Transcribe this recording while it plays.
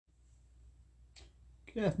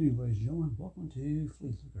Good afternoon, ladies and gentlemen. Welcome to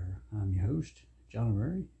Flea Flicker. I'm your host, John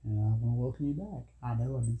Murray, and I want to welcome you back. I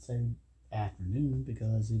know I did say afternoon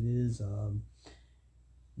because it is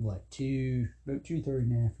about 2:30 in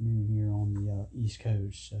the afternoon here on the East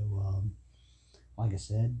Coast. So, like I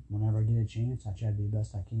said, whenever I get a chance, I try to do the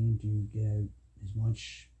best I can to get as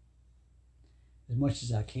much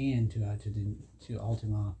as I can to all to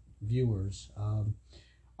my viewers. I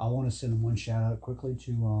want to send one shout out quickly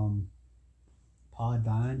to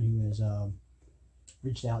Podvine, who has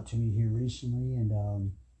reached out to me here recently, and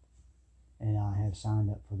I have signed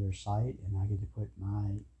up for their site, and I get to put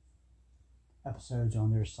my episodes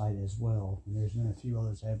on their site as well. And there's been a few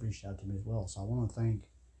others that have reached out to me as well. So I want to thank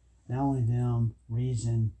not only them,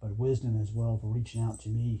 Reason, but Wisdom as well for reaching out to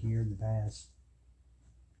me here in the past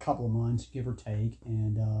couple of months, give or take,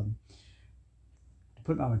 and to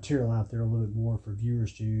put my material out there a little bit more for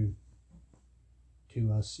viewers to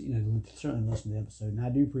certainly listen to the episode. And I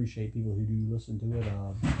do appreciate people who do listen to it.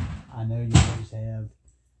 I know you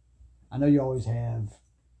always have.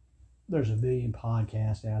 There's a billion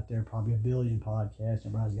podcasts out there, probably a billion podcasts.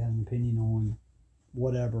 Everybody's got an opinion on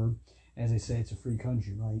whatever. As they say, it's a free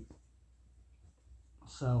country, right?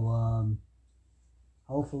 So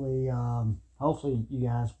hopefully you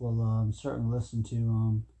guys will certainly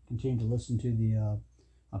continue to listen to the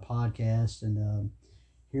a podcast. And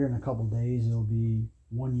here in a couple of days, it'll be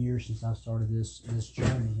 1 year since I started this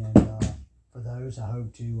journey. And for those, I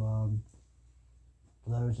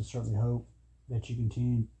certainly hope that you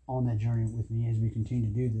continue on that journey with me as we continue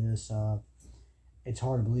to do this. It's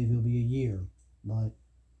hard to believe it'll be a year, but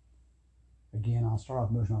again, I'll start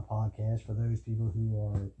off most of my podcast. For those people who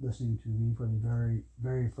are listening to me for the very,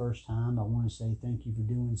 very first time, I want to say thank you for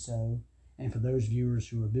doing so. And for those viewers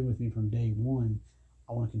who have been with me from day one,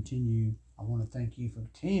 I want to thank you for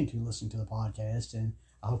continuing to listen to the podcast, and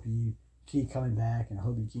I hope you keep coming back, and I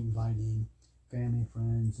hope you keep inviting family,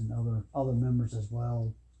 friends, and other members as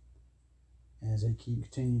well, as they keep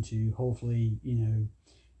continuing to hopefully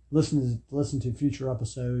listen to future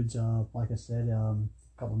episodes. Like I said a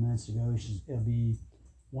couple of minutes ago, it'll be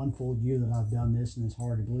 1 full year that I've done this, and it's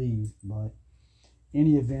hard to believe. But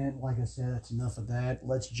any event, like I said, that's enough of that.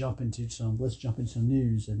 Let's jump into some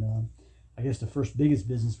news. And I guess the first biggest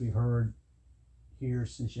business we've heard here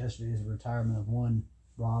since yesterday is the retirement of one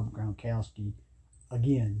Rob Gronkowski.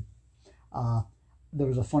 Again, there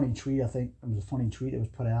was a funny tweet. I think it was a funny tweet that was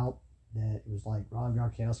put out that it was like Rob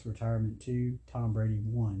Gronkowski retirement 2, Tom Brady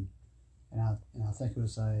 1, and I think it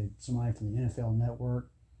was somebody from the NFL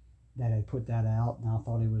Network that had put that out, and I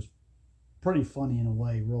thought it was pretty funny in a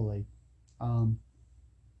way, really.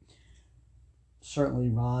 Certainly,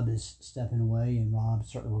 Rob is stepping away, and Rob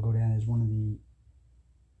certainly will go down as one of the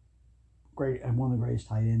greatest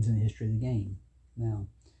tight ends in the history of the game. Now,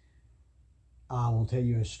 I will tell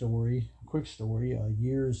you a quick story.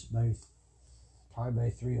 Probably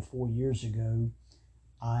 3 or 4 years ago,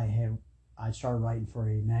 I started writing for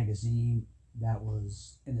a magazine that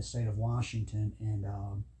was in the state of Washington, and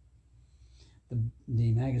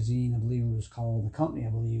the magazine, I believe it was called, the company I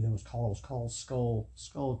believe that was called Skull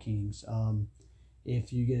Kings.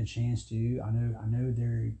 If you get a chance to, I know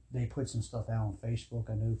they put some stuff out on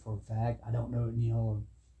Facebook. I know for a fact. I don't know any other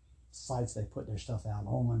sites they put their stuff out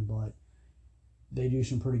on, but they do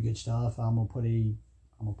some pretty good stuff. I'm gonna put a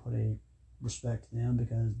respect to them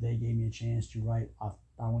because they gave me a chance to write. I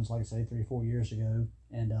was, like I say, 3 or 4 years ago,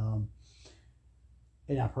 and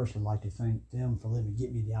I personally like to thank them for letting me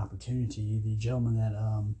get me the opportunity. The gentleman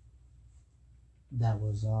that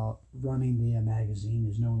was running the magazine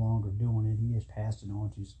is no longer doing it. He has passed it on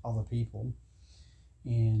to other people,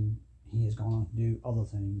 and he has gone on to do other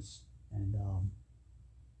things. And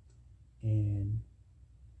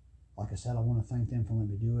like I said, I want to thank them for letting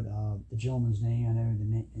me do it. The gentleman's name, I know the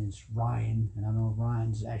name is Ryan, and I don't know if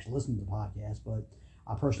Ryan's actually listening to the podcast, but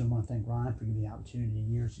I personally want to thank Ryan for giving me the opportunity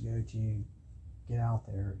years ago to get out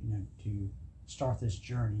there, to start this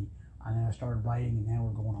journey. I know I started writing, and now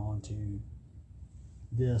we're going on to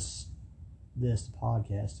this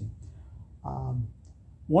podcasting.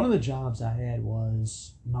 One of the jobs I had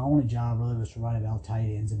was, my only job really was to write about tight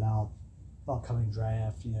ends, about upcoming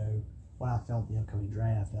draft, what I felt the upcoming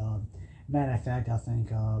draft. Matter of fact, I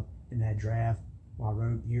think in that draft I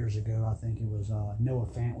wrote years ago, I think it was Noah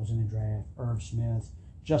Fant was in the draft, Irv Smith,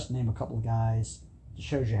 just to name a couple of guys. It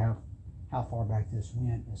shows you how far back this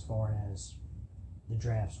went as far as the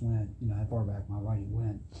drafts went, how far back my writing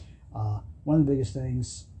went. One of the biggest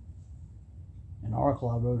things, an article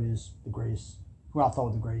I wrote is who I thought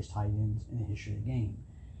were the greatest tight ends in the history of the game.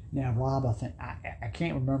 Now, Rob, I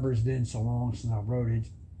can't remember, it's been so long since I wrote it.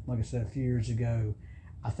 Like I said, a few years ago,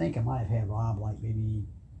 I think I might have had Rob like maybe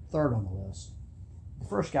third on the list. The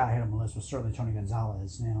first guy I had on the list was certainly Tony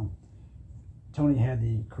Gonzalez. Now, Tony had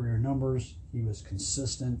the career numbers. He was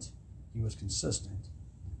consistent.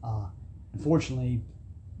 Unfortunately,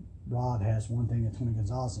 Rob has one thing that Tony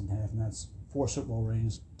Gonzalez didn't have, and that's 4 Super Bowl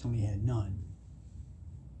rings. Tony had none.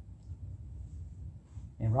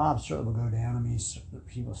 And Rob certainly will go down. I mean,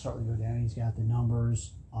 he will certainly go down. He's got the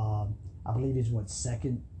numbers. I believe he's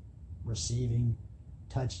second receiving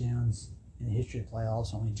touchdowns in the history of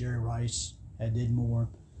playoffs. Only Jerry Rice did more.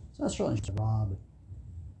 So that's really interesting. Rob.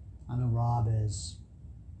 I know Rob is,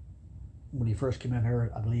 when he first came out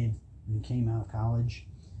here, I believe when he came out of college,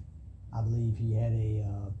 I believe he had a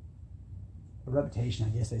reputation, I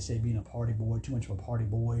guess they say, being a party boy, too much of a party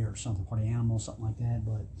boy or something, party animal, something like that.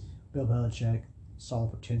 But Bill Belichick saw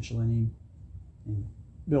potential in him, and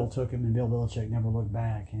Bill took him, and Bill Belichick never looked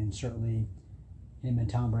back. And certainly, him and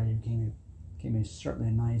Tom Brady became certainly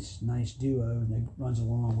a nice duo that runs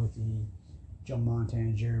along with the Joe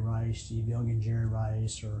Montana, Jerry Rice, Steve Young, Jerry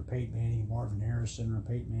Rice, or Peyton Manning, Marvin Harrison, or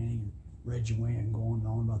Peyton Manning, and Reggie Wayne, and going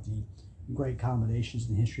on about the great combinations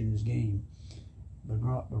in the history of this game. But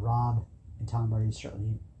Rob and Tom Brady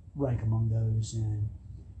certainly rank among those. And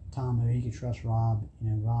Tom knew he could trust Rob.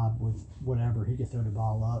 Rob with whatever, he could throw the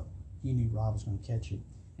ball up. He knew Rob was going to catch it.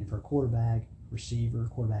 And for a quarterback, receiver,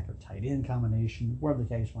 quarterback or tight end combination, whatever the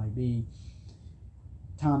case might be,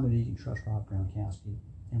 Tom knew he could trust Rob Gronkowski.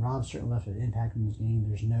 And Rob certainly left an impact on his game.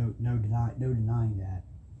 There's no denying that.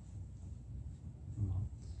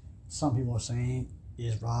 Some people are saying,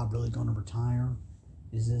 is Rob really going to retire?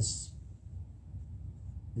 Is this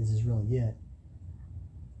really it?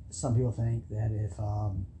 Some people think that if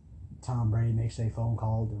Tom Brady makes a phone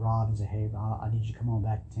call to Rob and say, "Hey, Rob, I need you to come on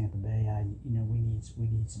back to Tampa Bay. We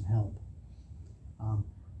need some help."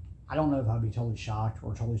 I don't know if I'd be totally shocked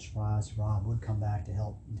or totally surprised if Rob would come back to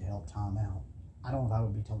help Tom out. I don't know if I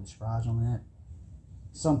would be totally surprised on that.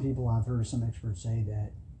 Some people, I've heard some experts say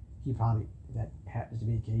that that happens to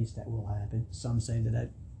be the case, that will happen. Some say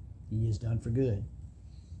that he is done for good.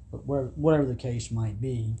 But whatever the case might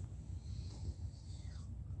be,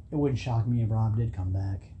 it wouldn't shock me if Rob did come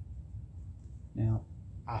back. Now,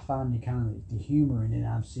 I find the humor in it.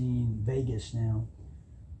 I've seen Vegas now,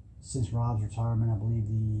 since Rob's retirement. I believe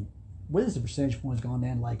the percentage points gone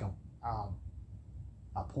down like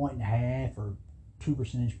a point and a half, or 2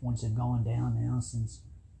 percentage points have gone down now since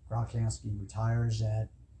Gronkowski retires. That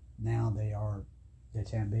now the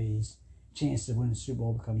Tampa Bay's chance to win the Super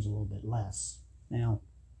Bowl becomes a little bit less. Now,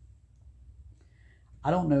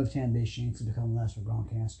 I don't know if Tampa Bay's chances become less with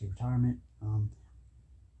Gronkowski retirement.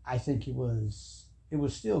 I think it was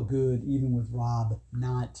still good, even with Rob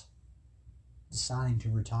not deciding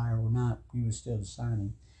to retire or not. He was still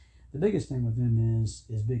deciding. The biggest thing with him is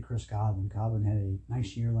big Chris Godwin. Godwin had a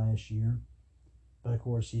nice year last year, but of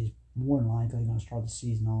course he's more than likely going to start the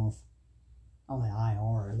season off on the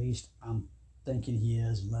IR. At least I'm thinking he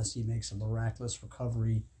is, unless he makes a miraculous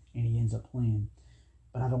recovery and he ends up playing.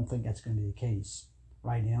 But I don't think that's going to be the case.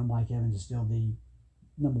 Right now, Mike Evans is still the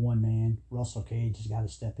number 1 man. Russell Cage has got to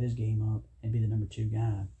step his game up and be the number 2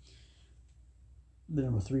 guy. The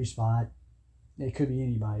number 3 spot, it could be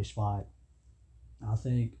anybody's spot. I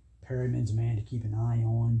think Perryman's a man to keep an eye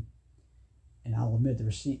on. And I'll admit the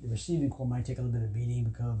receiving corps might take a little bit of beating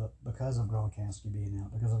because of Gronkowski being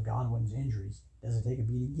out, because of Godwin's injuries. Does it take a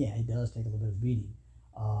beating? Yeah, it does take a little bit of beating.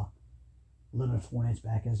 Leonard Fournette's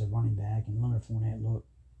back as a running back, and Leonard Fournette looked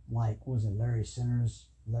like, Larry Centers?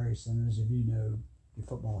 Larry Centers, if you know your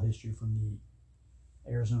football history from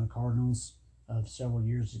the Arizona Cardinals of several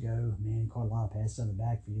years ago, man, he caught a lot of passes out of the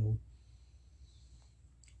backfield.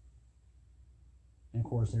 And of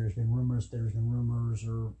course, there's been rumors,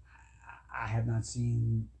 or I have not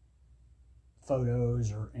seen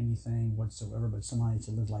photos or anything whatsoever, but somebody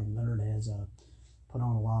said it looks like Leonard has put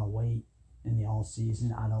on a lot of weight in the off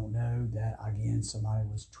season. I don't know. That, again, somebody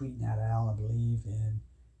was tweeting that out, I believe, and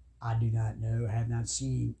I do not know. I have not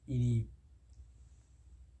seen any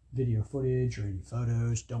video footage or any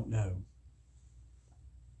photos. Don't know.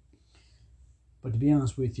 But to be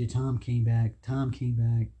honest with you, Tom came back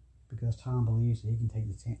because Tom believes that he can take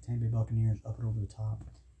the Tampa Bay Buccaneers up and over the top.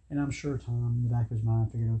 And I'm sure Tom, in the back of his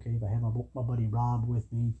mind, figured, okay, if I have my buddy Rob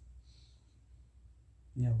with me,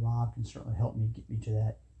 Rob can certainly help me get me to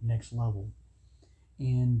that next level.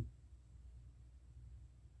 And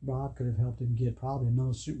Rob could have helped him get probably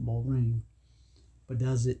another Super Bowl ring. But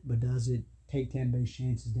does it take Tampa Bay's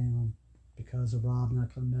chances down because of Rob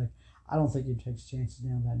not coming back? I don't think it takes chances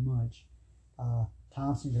down that much.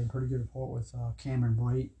 Thompson's had a pretty good rapport with Cameron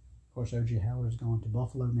Brate. Of course, O.J. Howard has gone to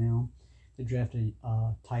Buffalo now. They drafted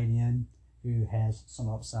tight end who has some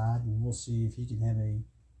upside, and we'll see if him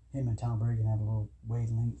and Tom Brady can have a little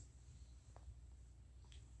wavelength.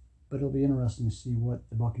 But it'll be interesting to see what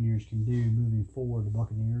the Buccaneers can do moving forward. The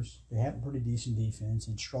Buccaneers, they have a pretty decent defense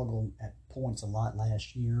and struggled at points a lot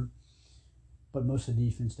last year, but most of the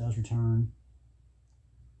defense does return.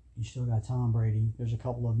 You still got Tom Brady. There's a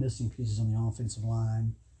couple of missing pieces on the offensive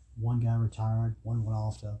line. One guy retired. One went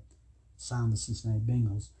off to sign the Cincinnati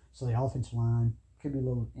Bengals. So the offensive line could be a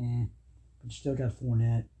little but you still got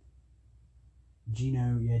Fournette.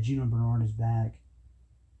 Gino Bernard is back.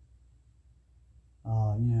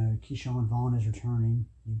 Keyshawn Vaughn is returning.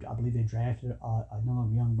 I believe they drafted another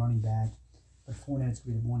young running back, but Fournette's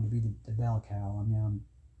going to be the one to be the bell cow. I mean, I'm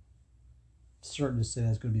certain to say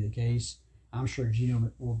that's going to be the case. I'm sure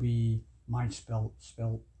Gino might spell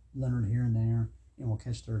Leonard here and there, and will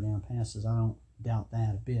catch third down passes. I don't doubt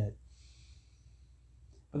that a bit.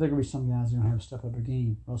 But there are going to be some guys that are going to have to step up their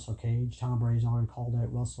game. Russell Gage, Tom Brady's already called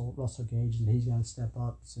out Russell Gage, and he's got to step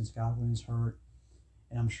up since Godwin is hurt.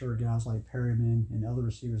 And I'm sure guys like Perryman and other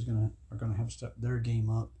receivers are going to have to step their game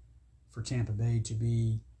up for Tampa Bay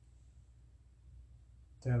to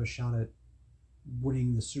have a shot at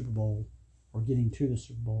winning the Super Bowl or getting to the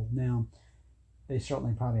Super Bowl. Now, they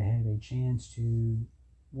certainly probably have a chance to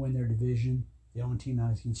win their division. The only team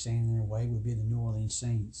that can stand in their way would be the New Orleans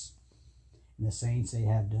Saints. And the Saints, they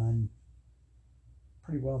have done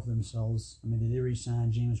pretty well for themselves. I mean, they did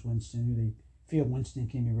re-sign Jameis Winston, who they feel Winston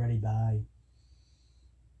can be ready by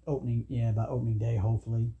opening day,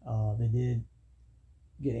 hopefully. They did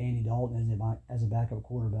get Andy Dalton as a backup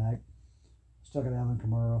quarterback. Still got Alvin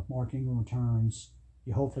Kamara. Mark Ingram returns.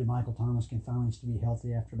 Hopefully Michael Thomas can finally be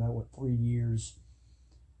healthy after about 3 years.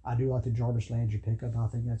 I do like the Jarvis Landry pickup. I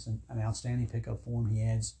think that's an outstanding pickup for him. He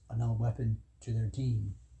adds another weapon to their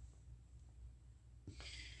team.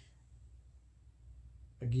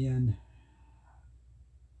 Again,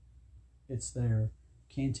 it's there.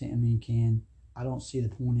 I don't see the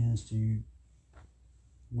point is to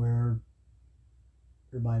where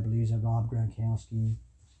everybody believes that Rob Gronkowski.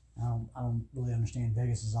 I don't really understand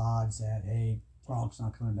Vegas's odds that, hey, Gronk's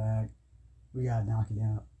not coming back. We got to knock it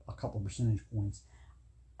down a couple percentage points.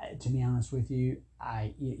 To be honest with you,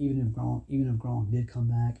 even if Gronk did come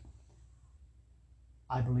back,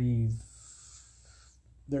 I believe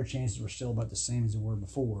their chances were still about the same as they were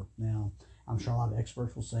before. Now, I'm sure a lot of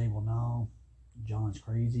experts will say, well, no, John's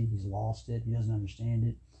crazy. He's lost it. He doesn't understand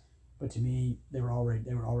it. But to me, they were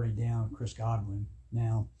already down Chris Godwin.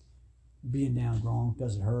 Now, being down Gronk,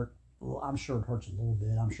 does it hurt? Well, I'm sure it hurts a little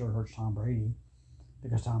bit. I'm sure it hurts Tom Brady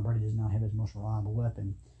because Tom Brady does not have his most reliable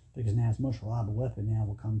weapon. Because now his most reliable weapon now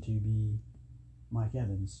will come to be Mike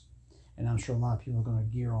Evans. And I'm sure a lot of people are going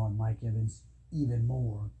to gear on Mike Evans even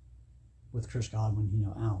more with Chris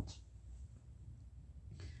Godwin, out.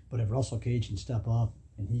 But if Russell Gage can step up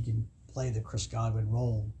and he can play the Chris Godwin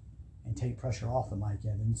role and take pressure off of Mike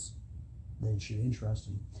Evans, then it should be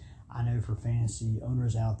interesting. I know for fantasy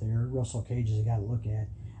owners out there, Russell Gage is a guy to look at.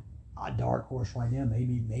 A dark horse right now,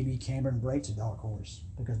 maybe Cameron Brate's a dark horse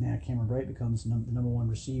because now Cameron Brate becomes the number one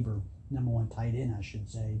receiver, number one tight end, I should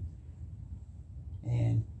say.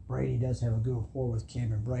 And Brady does have a good rapport with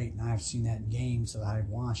Cameron Brate, and I've seen that in games that I've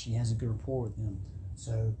watched. He has a good rapport with him.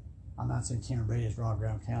 So I'm not saying Cameron Brate is Rob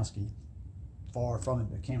Gronkowski. Far from it,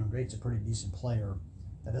 but Cameron Brate's a pretty decent player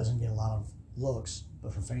that doesn't get a lot of looks.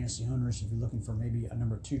 But for fantasy owners, if you're looking for maybe a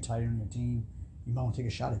number 2 tight end on your team, you might want to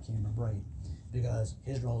take a shot at Cameron Brate because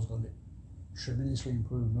his role is going to tremendously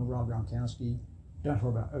improve. No Rob Gronkowski. Don't have to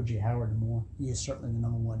worry about O.J. Howard anymore. He is certainly the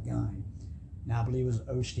number 1 guy. Now, I believe it was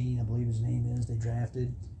Osteen, I believe his name is, they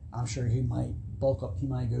drafted. I'm sure he might bulk up. He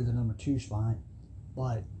might go to the number 2 spot.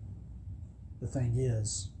 But the thing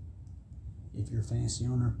is, if you're a fantasy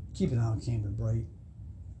owner, keep an eye on Cameron Brate.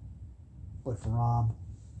 But for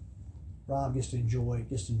Rob gets to enjoy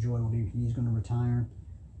when he's going to retire.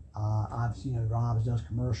 I've seen Rob does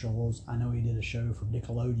commercials. I know he did a show for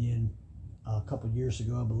Nickelodeon a couple of years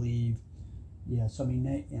ago, I believe. Yeah, so I mean,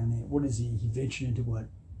 what is he? He ventured into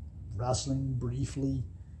wrestling briefly.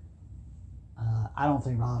 I don't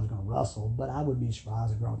think Rob's going to wrestle, but I wouldn't be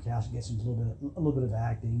surprised if Gronkowski gets into a little bit of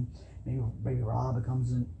acting. Maybe Rob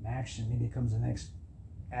becomes an action. Maybe becomes the next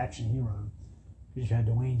action hero. You've had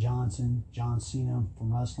Dwayne Johnson, John Cena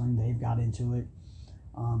from wrestling. They've got into it.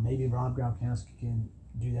 Maybe Rob Gronkowski can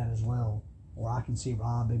do that as well. Or I can see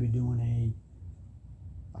Rob maybe doing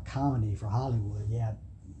a comedy for Hollywood. Yeah,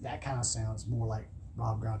 that kind of sounds more like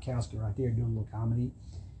Rob Gronkowski right there, doing a little comedy.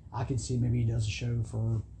 I can see maybe he does a show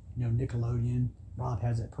for Nickelodeon. Rob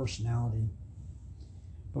has that personality.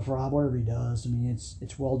 But for Rob, whatever he does, I mean,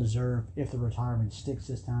 it's well deserved if the retirement sticks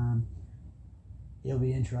this time. it'll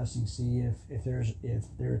be interesting to see if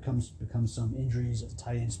there becomes some injuries at the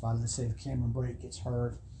tight end spot. Let's say if Cameron Brake gets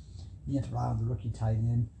hurt, you have to ride with the rookie tight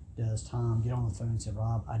end. Does Tom get on the phone and say,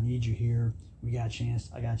 Rob, I need you here. We got a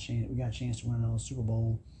chance. We got a chance to win another Super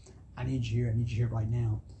Bowl. I need you here. I need you here right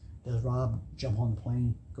now. Does Rob jump on the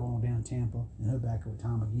plane, go on down to Tampa, and head back over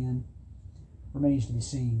Tom again? Remains to be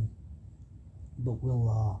seen. But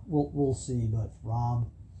we'll see. But Rob,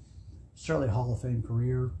 certainly a Hall of Fame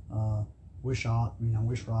career. I wish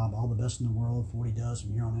Rob all the best in the world for what he does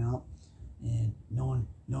from here on out. And knowing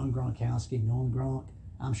Gronkowski, knowing Gronk,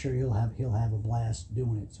 I'm sure he'll have a blast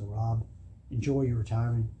doing it. So Rob, enjoy your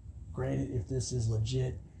retirement. Granted, if this is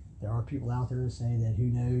legit, there are people out there that say that who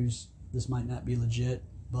knows, this might not be legit,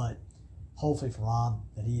 but hopefully for Rob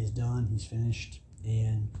that he is done, he's finished,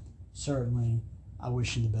 and certainly I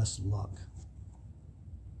wish him the best of luck.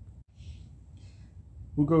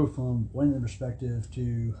 We'll go from one perspective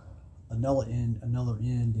to another end,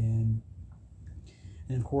 and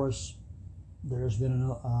of course there's been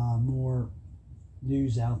more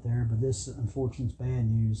news out there, but this unfortunately is bad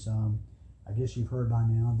news. I guess you've heard by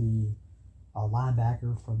now the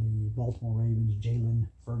linebacker from the Baltimore Ravens, Jalen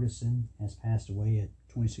Ferguson, has passed away at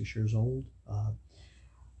 26 years old.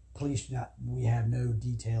 We have no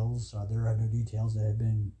details. There are no details that have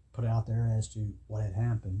been put out there as to what had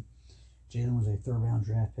happened. Jalen was a third-round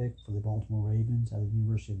draft pick for the Baltimore Ravens out of the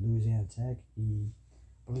University of Louisiana Tech. I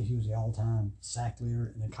believe he was the all-time sack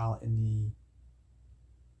leader in the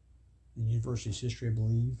university's history, I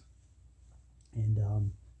believe.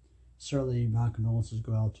 And certainly my condolences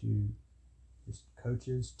go out to his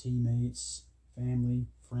coaches, teammates, family,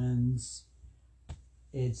 friends.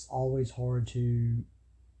 It's always hard to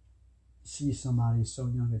see somebody so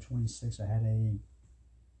young at 26 that had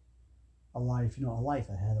a life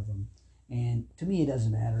ahead of them. And to me, it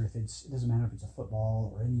doesn't matter if it's a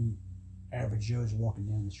football or any average Joe's walking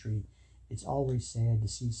down the street. It's always sad to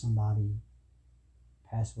see somebody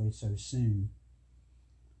pass away so soon.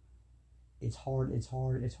 It's hard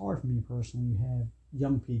for me personally. You have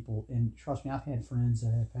young people, and trust me, I've had friends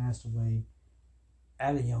that have passed away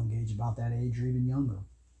at a young age, about that age or even younger.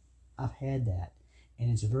 I've had that, and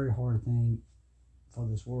it's a very hard thing for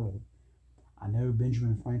this world. I know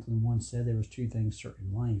Benjamin Franklin once said there was two things certain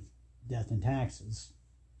in life: death and taxes.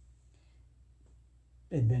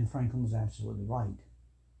 And Ben Franklin was absolutely right.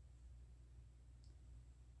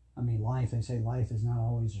 I mean, they say life is not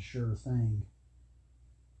always a sure thing,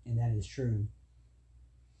 and that is true.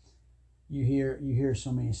 You hear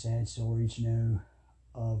so many sad stories,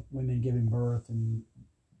 of women giving birth and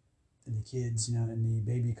the kids, and the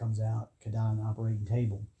baby comes out, could die on the operating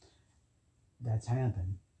table. That's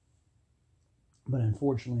happened. But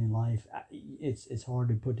unfortunately in life, it's hard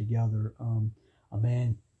to put together a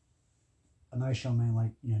nice young man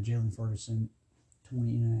like Jalen Ferguson,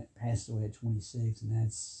 20, passed away at 26, and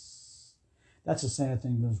that's a sad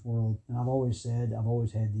thing in this world. And I've always had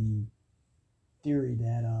the theory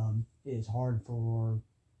that it's hard for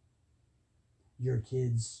your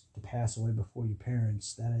kids to pass away before your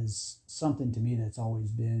parents. That is something to me that's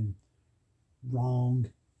always been wrong.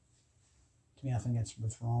 To me, I think that's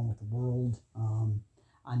what's wrong with the world.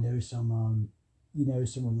 I know some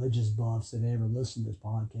religious buffs that ever listen to this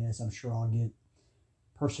podcast. I'm sure I'll get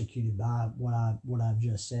persecuted by what I've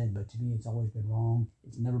just said, but to me, it's always been wrong.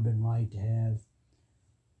 It's never been right to have,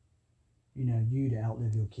 you to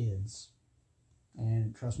outlive your kids.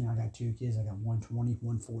 And trust me, I got two kids. I got one 20,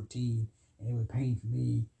 one 14, and it would pain for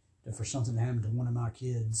me for something to happen to one of my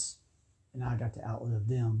kids, and I got to outlive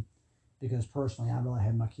them. Because personally, I'd rather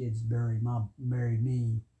have my kids bury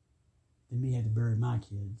me than me have to bury my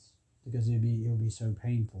kids, because it would be so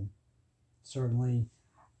painful. Certainly,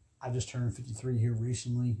 I just turned 53 here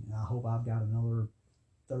recently, and I hope I've got another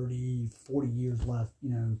 30, 40 years left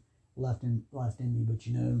in me. But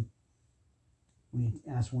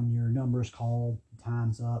when your number is called,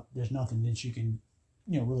 time's up. There's nothing that you can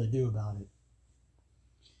really do about it.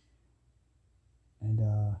 And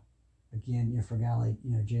again, for a guy like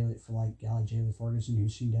Jalen Ferguson, who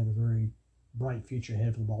seemed to have a very bright future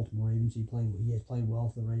ahead for the Baltimore Ravens. He has played well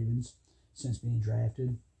for the Ravens since being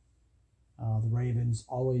drafted. The Ravens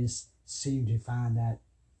always seem to find that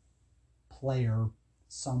player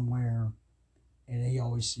somewhere, and he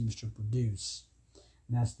always seems to produce.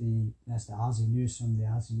 And that's the Ozzie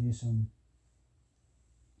Newsome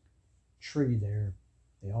tree there.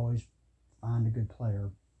 They always find a good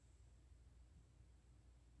player.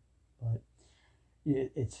 But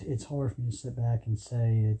it's hard for me to sit back and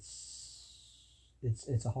say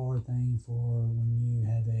it's a hard thing for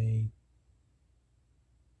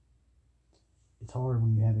it's hard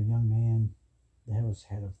when you have a young man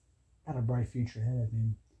that got a bright future ahead of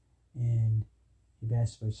him, and he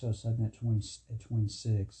passed away so sudden at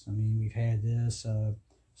 26. I mean, we've had this.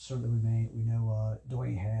 Certainly, we know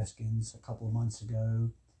Dwayne Haskins a couple of months ago.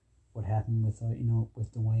 What happened with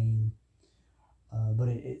with Dwayne, but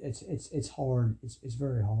it's hard. It's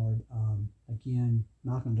very hard. Again,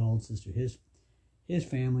 my condolences to his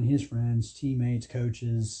family, his friends, teammates,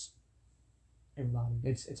 coaches, everybody.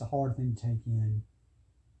 It's a hard thing to take in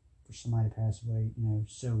for somebody to pass away,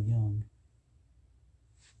 so young.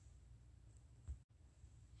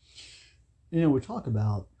 We talk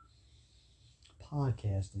about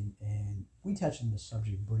podcasting, and we touched on this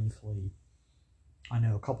subject briefly, I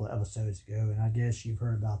know, a couple of episodes ago, and I guess you've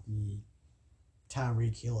heard about the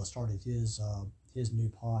Tyreek Hill started his new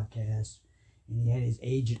podcast, and he had his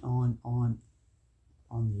agent on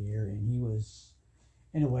the air, and he was,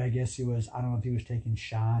 in a way, I guess he was, I don't know if he was taking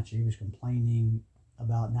shots or he was complaining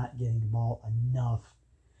about not getting the ball enough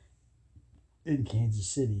in Kansas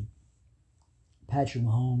City. Patrick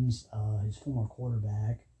Mahomes, his former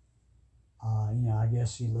quarterback, I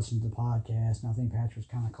guess he listened to the podcast, and I think Patrick was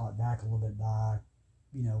kind of caught back a little bit by,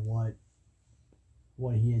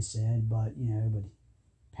 what he had said, but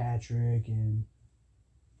Patrick and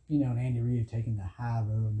Andy Reid have taken the high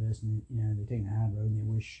road on this, and they're taking the high road, and they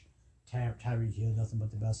wish Tyreek Hill nothing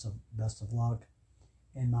but the best of luck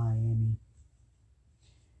in Miami.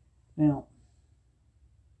 Now,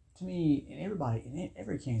 to me, and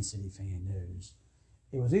every Kansas City fan knows,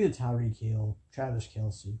 it was either Tyreek Hill, Travis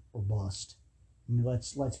Kelce, or bust. I mean,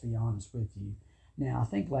 let's be honest with you. Now, I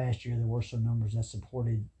think last year there were some numbers that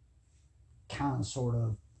supported kind of sort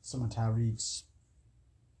of some of Tyreek's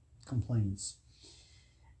complaints.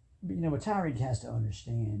 But, what Tyreek has to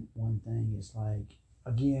understand, one thing is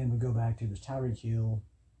again, we go back to this Tyreek Hill,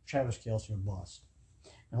 Travis Kelce, or bust.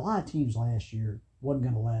 And a lot of teams last year wasn't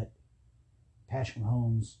going to let Patrick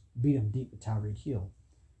Mahomes beat them deep with Tyreek Hill.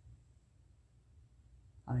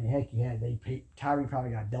 I mean, heck, Tyreek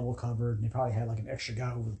probably got double covered, and they probably had an extra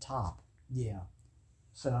guy over the top. Yeah.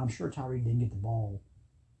 So I'm sure Tyreek didn't get the ball.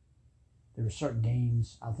 There were certain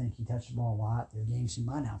games, I think he touched the ball a lot. There are games he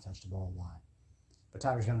might not touch the ball a lot. But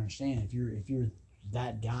Tyreek's got to understand, if you're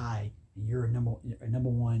that guy and you're a number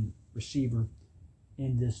one receiver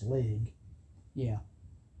in this league, yeah,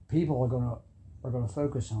 people are gonna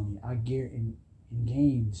focus on you. I guarantee in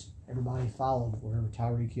games, everybody followed wherever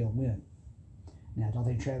Tyreek Hill went. Now, I don't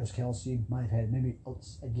think Travis Kelce might have had maybe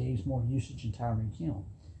a game's more usage than Tyreek Hill.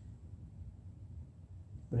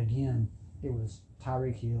 But again, it was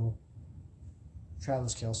Tyreek Hill,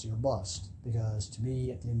 Travis Kelce, or bust. Because to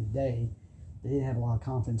me, at the end of the day, they didn't have a lot of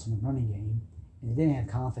confidence in the running game. And they didn't have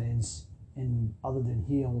confidence in, other than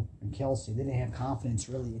Hill and Kelce, they didn't have confidence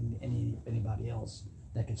really in anybody else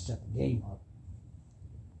that could step the game up.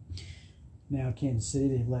 Now, Kansas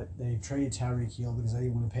City, they've traded Tyreek Hill because they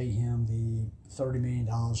didn't want to pay him the $30 million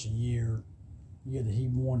a year that he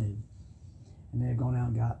wanted. And they've gone out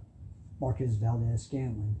and got Marquez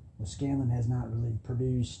Valdes-Scantling. Well, Scantling has not really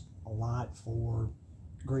produced a lot for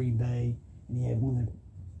Green Bay, and he had one of the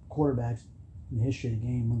quarterbacks in the history of the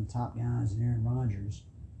game, one of the top guys, in Aaron Rodgers.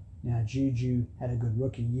 Now, Juju had a good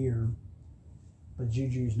rookie year, but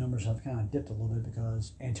Juju's numbers have kind of dipped a little bit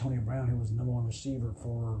because Antonio Brown, who was the number one receiver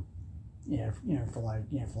for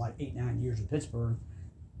 8-9 years in Pittsburgh.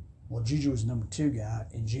 Well, Juju was the number two guy,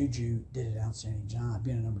 and Juju did an outstanding job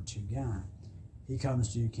being a number two guy. He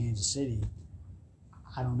comes to Kansas City.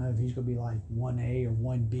 I don't know if he's going to be 1A or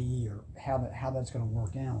 1B or how that's going to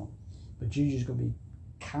work out. But Juju's going to be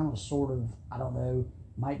kind of sort of, I don't know,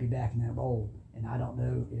 might be back in that role. And I don't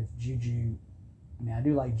know if Juju, I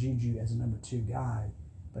do like Juju as a number two guy,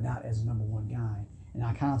 but not as a number one guy. And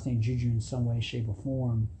I kind of think Juju in some way, shape, or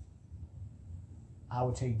form, I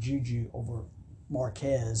would take Juju over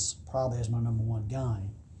Marquez probably as my number one guy.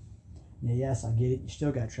 Now, yes, I get it. You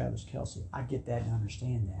still got Travis Kelce. I get that and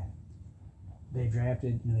understand that. They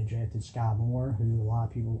drafted Sky Moore, who a lot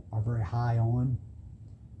of people are very high on,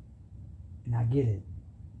 and I get it.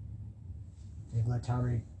 They've let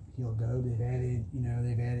Tyreek Hill go. They've added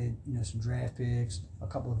some draft picks, a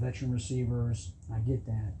couple of veteran receivers. I get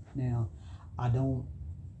that. Now, I really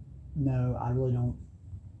don't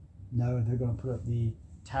know if they're going to put up the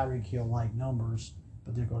Tyreek Hill like numbers,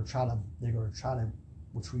 but they're going to try to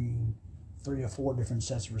between 3 or 4 different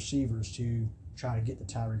sets of receivers to try to get the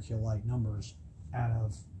Tyreek Hill like numbers out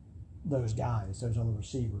of those guys, those other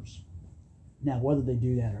receivers. Now, whether they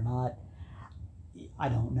do that or not, I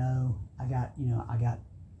don't know. I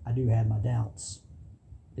do have my doubts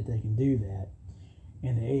that they can do that.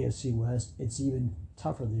 In the AFC West, it's even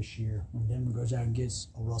tougher this year when Denver goes out and gets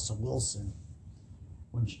a Russell Wilson.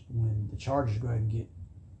 When the Chargers go ahead and get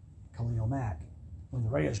Khalil Mack. When the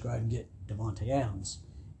Raiders go out and get Devontae Adams,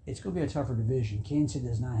 it's going to be a tougher division. Kansas City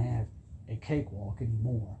does not have a cakewalk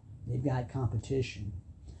anymore. They've got competition.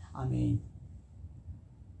 I mean,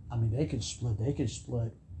 they could split. They could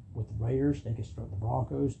split with the Raiders. They could split with the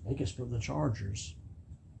Broncos. They could split with the Chargers.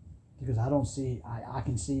 Because I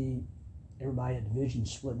can see everybody in the division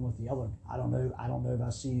splitting with the other. I don't know if I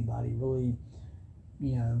see anybody really,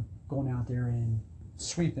 going out there and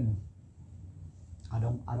sweeping. I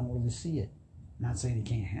don't really see it. Not saying it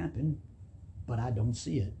can't happen, but I don't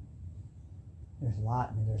see it. There's a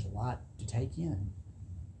lot to take in.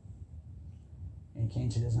 And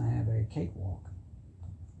Kansas City doesn't have a cakewalk.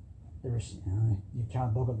 You try to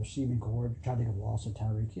bulk up the receiving core, try to take a loss of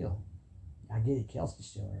Tyreek Hill. I get it, Kelsey's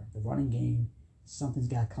still there. The running game, something's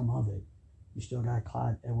got to come of it. You still got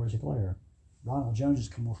Clyde Edwards-Helaire. Ronald Jones is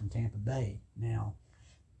coming over from Tampa Bay. Now,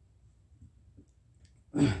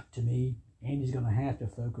 to me, Andy's going to have to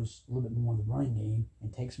focus a little bit more on the running game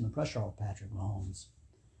and take some of the pressure off Patrick Mahomes.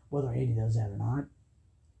 Whether Andy does that or not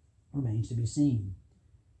remains to be seen.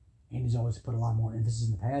 Andy's always put a lot more emphasis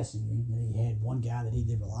in the passing game. Then he had one guy that he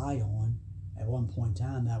did rely on at one point in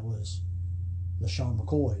time. That was LaShawn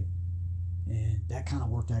McCoy. And that kind of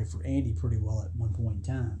worked out for Andy pretty well at one point in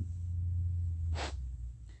time.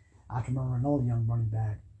 I can remember another young running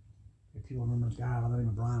back. If people remember this guy by the name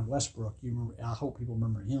of Brian Westbrook, I hope people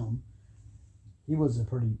remember him. He was a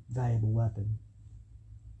pretty valuable weapon.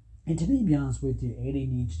 And to be honest with you, Andy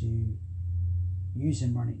needs to use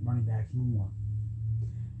him running backs more.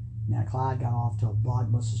 Now, Clyde got off to a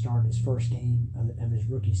blockbuster start his first game of his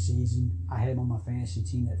rookie season. I had him on my fantasy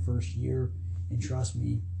team that first year, and trust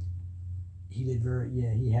me, he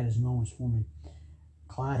had his moments for me.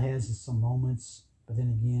 Clyde has some moments, but then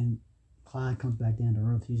again, Clyde comes back down to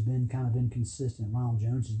earth. He's been kind of inconsistent. Ronald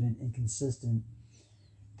Jones has been inconsistent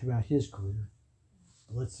throughout his career.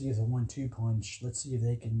 But let's see if the 1-2 punch, let's see if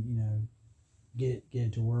they can, get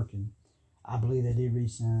it to work. And I believe they did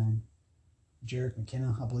re-sign Jerick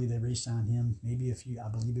McKinnon. I believe they re-signed him I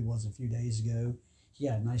believe it was a few days ago. He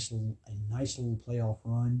had a nice little playoff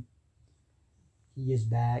run. He is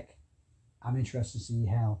back. I'm interested to see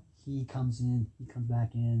how he comes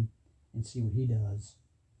back in and see what he does.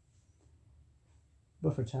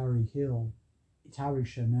 But for Tyreek Hill, Tyreek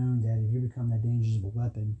should have known that if you become that dangerous of a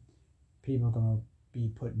weapon, people are going to be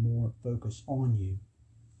putting more focus on you.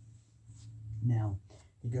 Now,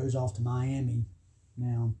 he goes off to Miami.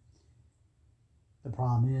 Now, the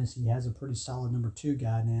problem is he has a pretty solid number 2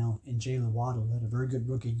 guy now in Jalen Waddle that had a very good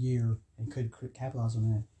rookie year and could capitalize on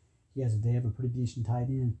that. They have a pretty decent tight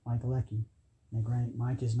end, Mike Leckie. Now, granted,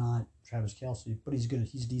 Mike is not Travis Kelce, but he's good.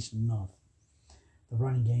 He's decent enough. The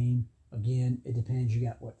running game, again, it depends. You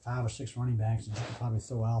got, 5 or 6 running backs that you can probably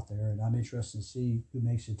throw out there, and I'm interested to see who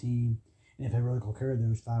makes the team and if they really go care of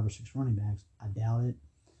those 5 or 6 running backs. I doubt it,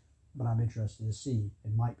 but I'm interested to see.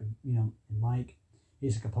 And Mike,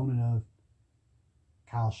 he's a component of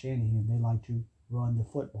Kyle Shanahan. They like to run the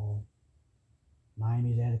football.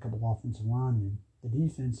 Miami's had a couple of offensive linemen. The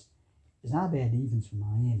defense is not a bad defense for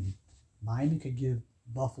Miami. Miami could give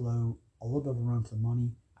Buffalo a little bit of a run for the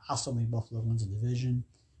money. I still think Buffalo wins the division.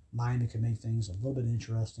 Miami could make things a little bit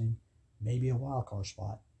interesting, maybe a wild card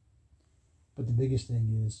spot. But the biggest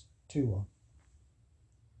thing is Tua.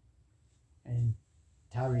 And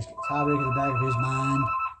Tyreek in the back of his mind.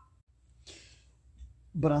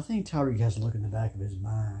 But I think Tyreek has to look in the back of his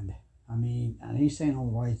mind. I mean, and he's saying all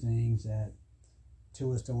the right things, that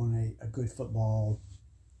Tua's throwing a good football,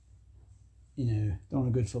 throwing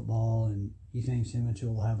a good football, and he thinks him and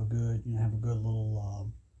Tua will have a good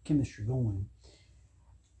little chemistry going.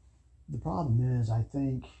 The problem is, I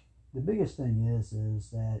think the biggest thing is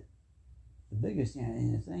that and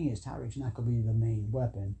the thing is, Tyreek's not going to be the main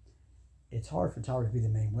weapon. It's hard for Tyreek to be the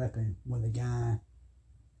main weapon when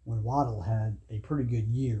Waddle had a pretty good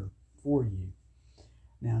year for you.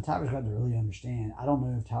 Now, Tyreek's got to really understand. I don't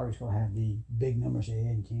know if Tyreek's going to have the big numbers that he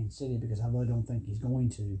had in Kansas City, because I really don't think he's going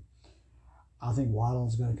to. I think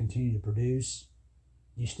Waddle's going to continue to produce.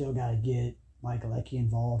 You still got to get Mike Leckie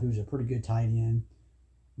involved, who's a pretty good tight end.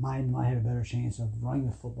 Miami might have a better chance of running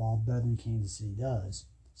the football better than Kansas City does.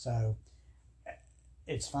 So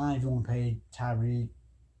it's fine if you want to pay Tyreek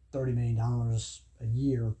 $30 million a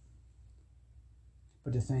year.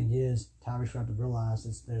 But the thing is, Tyreek's going to have to realize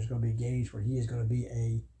that there's going to be games where he is going to be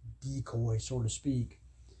a decoy, so to speak,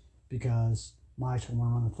 because Mike's going to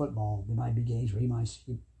want to run the football. There might be games where he might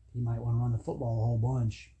want to run the football a whole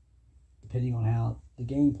bunch, depending on how the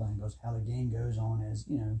game plan goes, how the game goes on,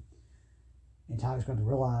 And Tyreek's going to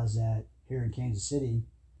realize that here in Kansas City,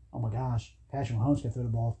 oh my gosh, Patrick Mahomes can throw the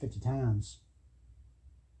ball 50 times.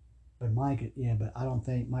 But I don't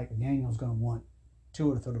think Mike McDaniel's going to want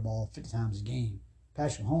Tua to throw the ball 50 times a game.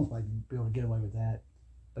 Patrick Mahomes might be able to get away with that,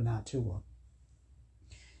 but not Tua.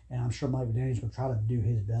 And I'm sure Mike McDaniel's going to try to do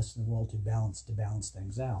his best in the world to balance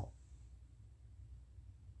things out.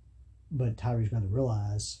 But Tyreek's got to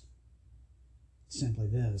realize simply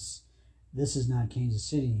this. This is not Kansas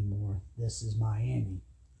City anymore. This is Miami.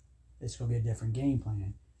 It's going to be a different game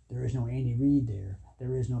plan. There is no Andy Reid there.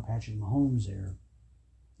 There is no Patrick Mahomes there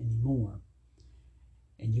anymore.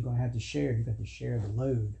 And you're going to have to share. You've got to share the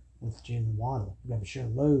load with Jalen Waddle. You've got to share the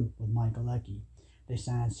load with Mike Gesicki. They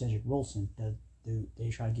signed Cedric Wilson. They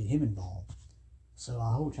try to get him involved. So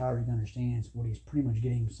I hope Tyreek understands what he's pretty much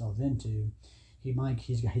getting himself into.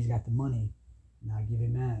 He's got the money, and I give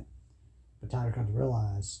him that. But Tyreek got to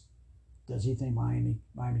realize, does he think Miami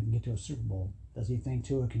can get to a Super Bowl? Does he think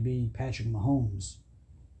Tua can be Patrick Mahomes?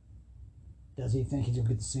 Does he think he's going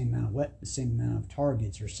to get the same amount of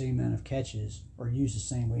targets or same amount of catches or use the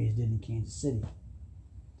same way he did in Kansas City?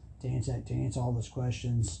 To answer all those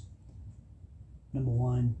questions, number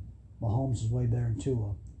one, Mahomes is way better than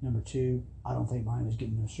Tua. Number two, I don't think Miami's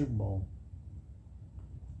getting to a Super Bowl.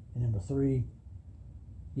 And number three,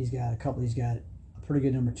 he's got a pretty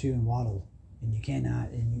good number two in Waddle. And you cannot,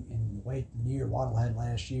 and wait the year Waddle had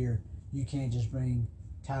last year, you can't just bring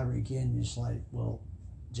Tyreek in and just like, well,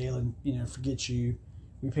 Jalen, forget you.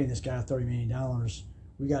 We paid this guy $30 million.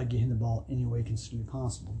 We got to get him the ball any way conceivably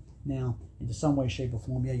possible. Now, in some way, shape, or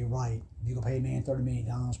form, yeah, you're right. If you're going to pay a man $30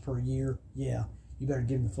 million per year, yeah, you better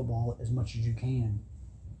give him the football as much as you can.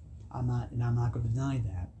 I'm not going to deny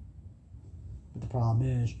that. But the problem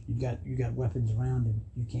is, you got weapons around him.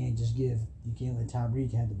 You can't let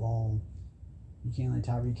Tyreek have the ball. You can't let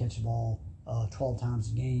Tyreek catch the ball 12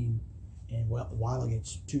 times a game, and Waddle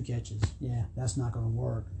gets 2 catches. Yeah, that's not going to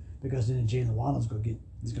work, because then Jalen Waddle's going to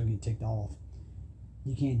get ticked off.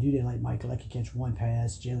 You can't do that like Mike Gesicki catch 1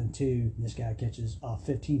 pass, Jalen 2, and this guy catches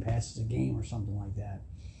 15 passes a game or something like that.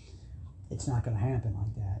 It's not going to happen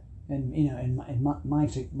like that. And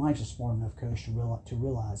Mike's a smart enough coach to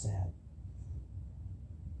realize that.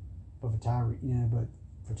 But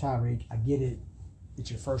for Tyreek, I get it. It's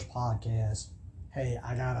your first podcast. Hey,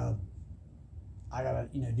 I gotta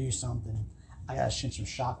do something. I gotta send some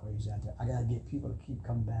shockwaves out there. I gotta get people to keep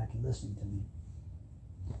coming back and listening to me.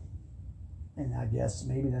 And I guess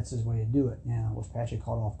maybe that's his way to do it. Now, was Patrick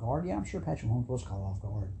caught off guard? Yeah, I'm sure Patrick Mahomes was caught off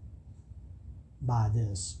guard by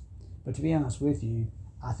this. But to be honest with you,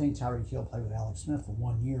 I think Tyreek Hill played with Alex Smith for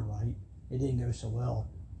 1 year, right? It didn't go so well.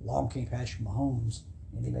 Along came Patrick Mahomes,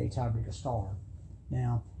 and they made Tyreek a star.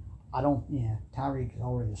 Now, Tyreek is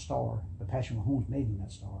already a star, but Patrick Mahomes made him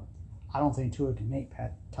that star. I don't think Tua can make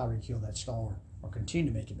Tyreek Hill that star or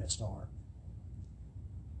continue to make him that star.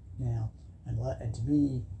 Now, and to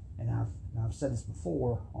me, and I've said this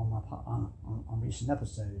before on recent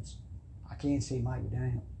episodes, I can't see Mike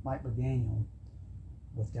McDaniel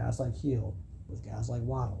with guys like Hill, with guys like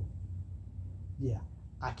Waddle. Yeah,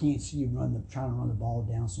 I can't see you trying to run the ball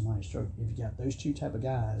down somebody's throat. If you got those 2 type of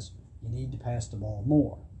guys, you need to pass the ball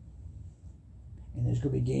more. And there's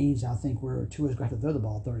going to be games, I think, where Tua's going to have to throw the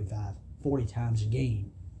ball 35, 40 times a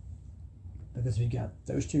game. Because if you got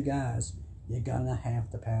those 2 guys, you're going to have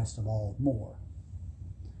to pass the ball more.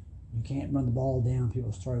 You can't run the ball down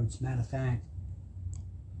people's throats. Matter of fact,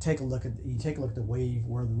 take a look at the wave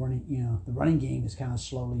where the running game is kind of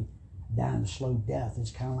slowly dying a slow death.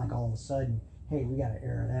 It's kind of like all of a sudden, hey, we got to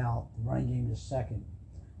air it out. The running game is second.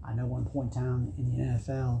 I know one point in time in the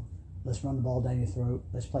NFL, let's run the ball down your throat.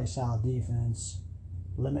 Let's play solid defense.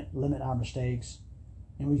 Limit our mistakes,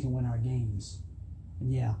 and we can win our games.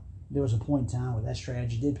 And yeah, there was a point in time where that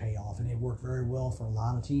strategy did pay off, and it worked very well for a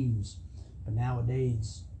lot of teams. But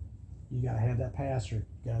nowadays, you got to have that passer.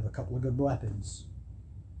 You got to have a couple of good weapons.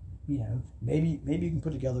 Maybe you can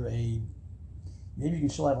put together maybe you can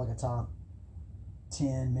still have like a top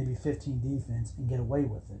 10, maybe 15 defense and get away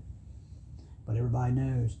with it. But everybody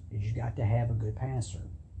knows is you got to have a good passer.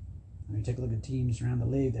 I mean, take a look at teams around the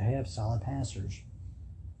league that have solid passers.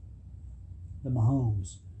 The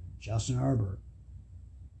Mahomes, Justin Herbert,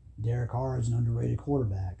 Derek Carr is an underrated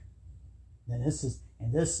quarterback. Then this is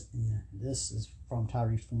from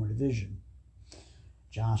Tyreek's former division.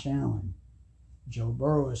 Josh Allen, Joe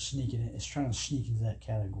Burrow is trying to sneak into that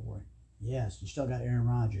category. Yes, you still got Aaron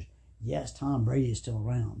Rodgers. Yes, Tom Brady is still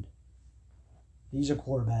around. These are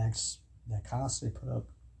quarterbacks that constantly put up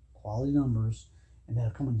quality numbers and that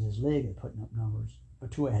are coming to this league and putting up numbers.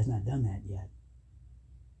 But Tua has not done that yet.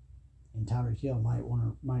 And Tyreek Hill might want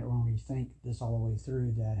to rethink this all the way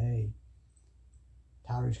through that, hey,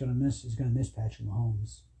 Tyreek's going to miss Patrick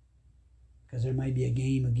Mahomes. Because there may be a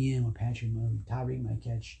game again where Tyreek might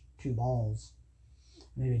catch 2 balls.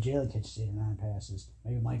 Maybe Jalen catches 8 or 9 passes.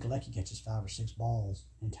 Maybe Mike Leckie catches 5 or 6 balls.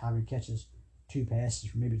 And Tyreek catches 2 passes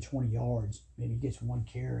for maybe 20 yards. Maybe he gets 1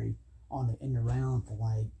 carry on the end around for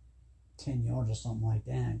like 10 yards or something like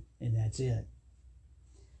that. And that's it.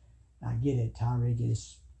 I get it. Tyreek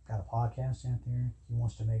has got a podcast out there. He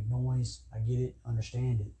wants to make noise. I get it.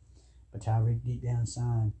 Understand it. But Tyreek, deep down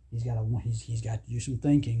inside, he's got to do some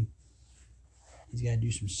thinking. He's got to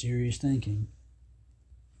do some serious thinking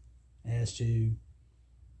as to,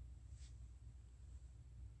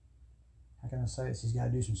 how can I say this? He's got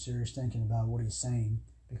to do some serious thinking about what he's saying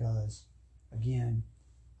because, again,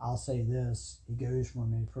 I'll say this. He goes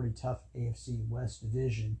from a pretty tough AFC West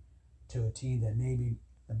division to a team that maybe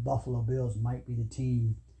the Buffalo Bills might be the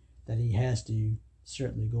team that he has to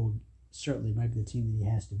certainly might be the team that he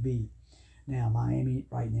has to beat. Now, Miami,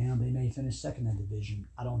 right now, they may finish second in the division.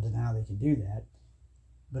 I don't deny they can do that,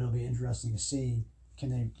 but it'll be interesting to see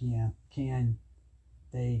can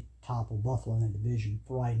they topple Buffalo in that division.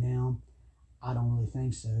 For right now, I don't really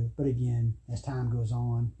think so. But again, as time goes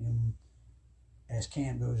on and as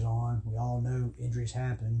camp goes on, we all know injuries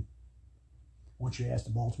happen. Once you ask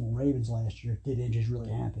the Baltimore Ravens last year, did injuries really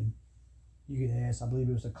happen? You could ask, I believe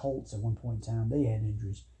it was the Colts at one point in time, they had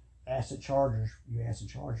injuries. Ask the Chargers, you asked the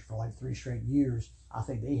Chargers for like 3 straight years, I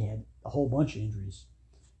think they had a whole bunch of injuries.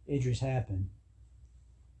 Injuries happen.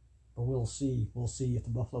 But we'll see. We'll see if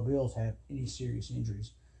the Buffalo Bills have any serious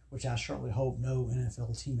injuries, which I certainly hope no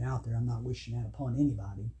NFL team out there. I'm not wishing that upon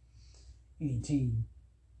anybody, any team.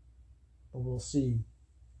 But we'll see.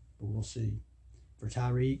 For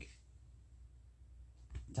Tyreek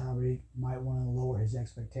might want to lower his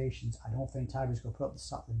expectations. I don't think Tyreek's going to put up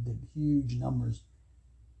the huge numbers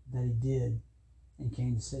that he did in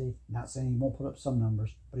Kansas City. Not saying he won't put up some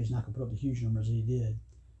numbers, but he's not going to put up the huge numbers that he did.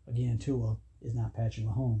 Again, Tua is not Patrick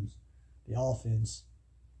Mahomes. The offense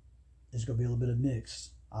is going to be a little bit of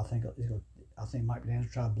mix. I think Mike McDaniels will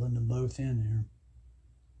try to blend them both in there.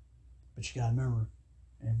 But you got to remember,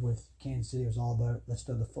 and with Kansas City, it was all about let's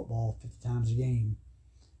throw the football 50 times a game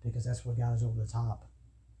because that's what got us over the top.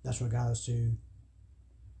 That's what got us to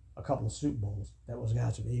a couple of Super Bowls. That was got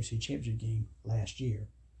us to the AFC Championship game last year.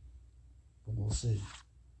 But we'll see.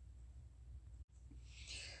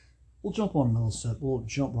 We'll jump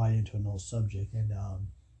right into another subject, and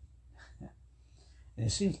it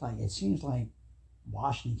seems like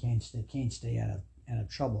Washington can't stay out of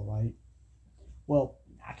trouble, right? Well,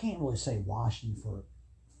 I can't really say Washington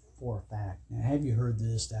for a fact. Now, have you heard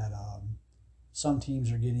this that some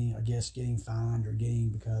teams are getting fined or getting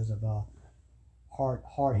because of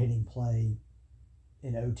hard hitting play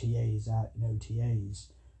in OTAs.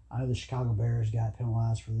 I know the Chicago Bears got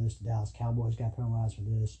penalized for this. The Dallas Cowboys got penalized for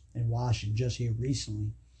this. And Washington just here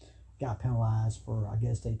recently got penalized for, I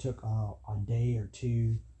guess they took a day or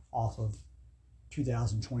two off of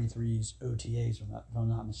 2023's OTAs, if I'm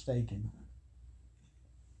not mistaken.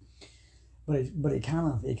 But it kind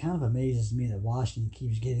of amazes me that Washington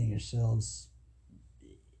keeps getting themselves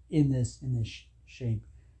in this shape.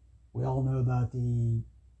 We all know about the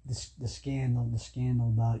scandal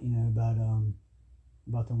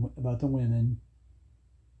about the women,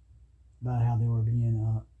 about how they were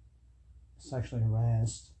being sexually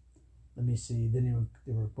harassed. Let me see. Then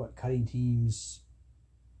they were cutting teams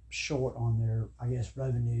short on their, I guess,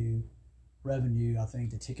 revenue. I think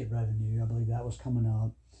the ticket revenue. I believe that was coming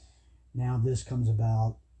up. Now this comes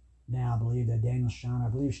about. Now I believe that Daniel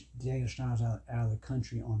Steiner's out of the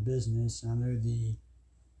country on business. And I know the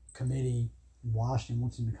committee in Washington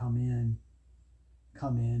wants him to come in,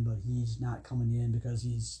 but he's not coming in because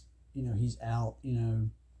he's out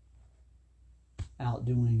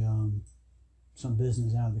doing some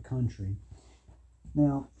business out of the country.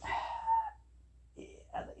 Now,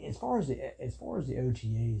 as far as the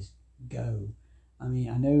OTAs go, I mean,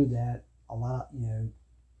 I know that a lot,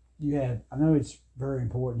 I know it's very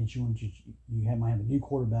important that you might have a new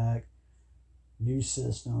quarterback, new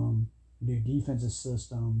system, new defensive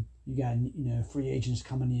system. You got free agents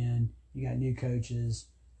coming in. You got new coaches.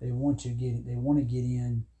 They want to get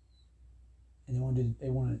in, and they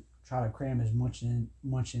want to try to cram as much in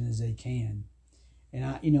as they can. And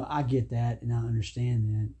I get that and I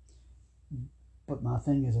understand that. But my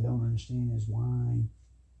thing is I don't understand is why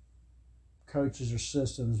coaches or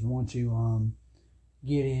systems want to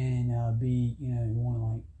get in, want to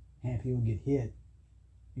like have people get hit,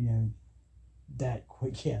 that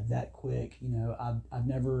quick. Yeah, that quick. I've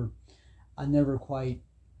never quite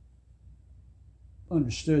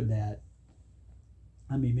understood that.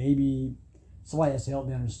 I mean, maybe somebody has to help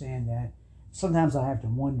me understand that. Sometimes I have to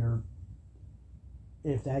wonder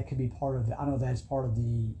if that could be part of it. I don't know if that's part of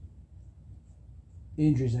the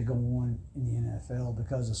injuries that go on in the NFL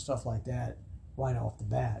because of stuff like that right off the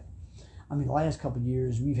bat. I mean, the last couple of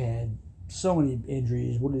years we've had so many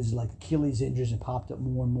injuries. What is it, like Achilles injuries have popped up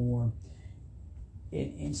more and more.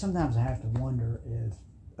 And sometimes I have to wonder if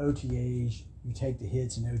OTAs, you take the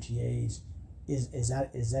hits in OTAs, is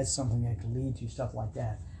that something that could lead to stuff like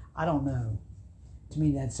that? I don't know. To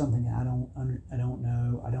me, that's something I don't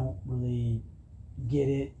know. I don't really get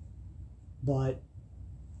it, but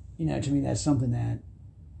to me, that's something that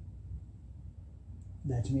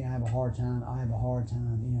to me I have a hard time.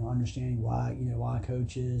 Understanding why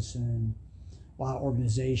coaches and why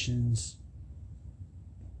organizations,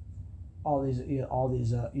 all these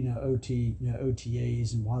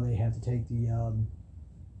OTAs, and why they have to take the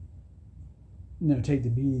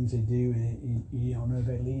beatings they do, and you don't know if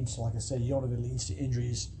it leads to, like I said, you don't know if it leads to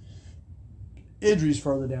injuries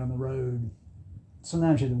further down the road.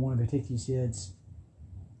 Sometimes you have to wonder if they take these hits,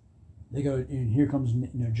 they go, and here comes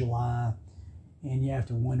July, and you have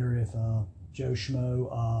to wonder if Joe Schmo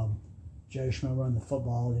run the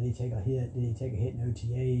football. Did he take a hit? Did he take a hit in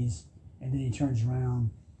OTAs? And then he turns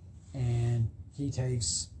around and he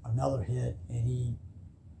takes another hit, and he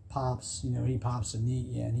pops a knee,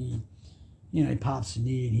 and he pops a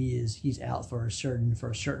knee, and he's out for a certain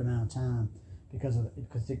amount of time because he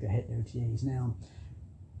took the hit in OTAs. Now,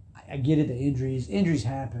 I get it. The injuries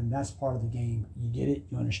happen. That's part of the game. You get it.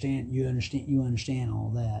 You understand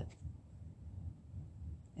all that,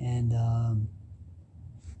 and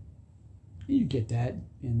you get that,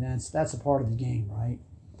 and that's a part of the game, right?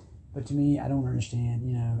 But to me, I don't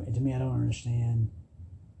understand. I don't understand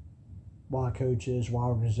why coaches, why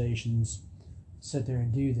organizations sit there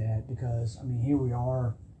and do that, because here we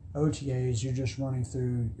are, OTAs, you're just running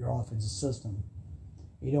through your offensive system.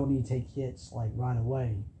 You don't need to take hits like right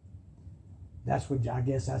away. That's what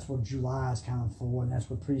July is kind of for, and that's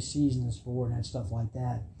what preseason is for, and that stuff like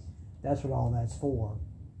that. That's what all that's for,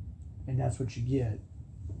 and that's what you get.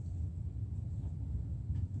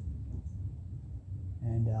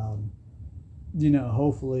 And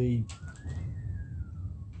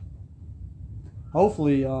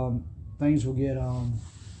hopefully things will get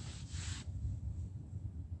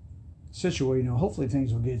situated. Hopefully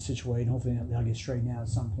things will get situated. Hopefully they'll get straightened out at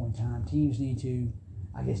some point in time. Teams need to,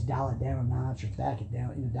 I guess, dial it down a notch or dial it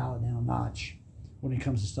down a notch when it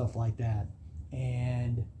comes to stuff like that.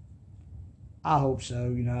 And I hope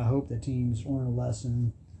so. I hope that teams learn a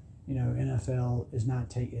lesson.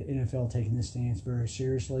 NFL taking this stance very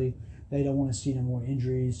seriously. They don't want to see no more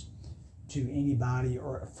injuries to anybody,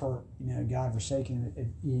 or for God forsaken, if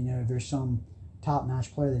there's some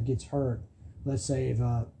top-notch player that gets hurt. Let's say if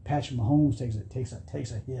Patrick Mahomes takes a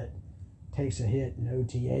hit in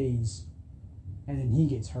OTAs, and then he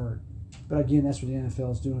gets hurt. But again, that's what the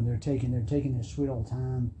NFL is doing. They're taking their sweet old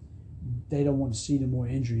time. They don't want to see no more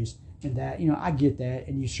injuries, and that I get that,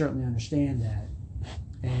 and you certainly understand that.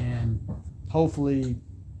 And hopefully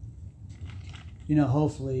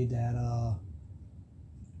that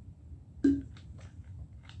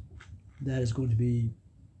that is going to be,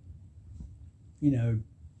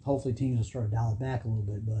 hopefully teams will start to dial it back a little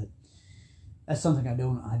bit. But that's something I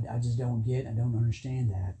just don't get. I don't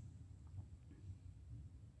understand that.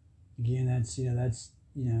 Again, that's the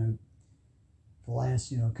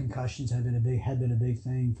last, concussions have been a big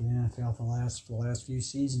thing for the NFL for the last few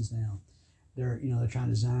seasons now. They're trying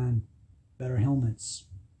to design better helmets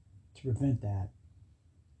to prevent that.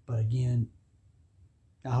 But again,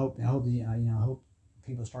 I hope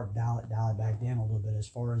people start to dial it back down a little bit as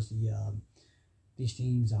far as these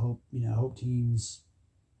teams. I hope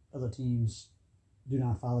other teams do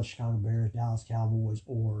not follow Chicago Bears, Dallas Cowboys,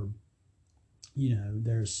 or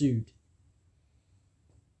their suit.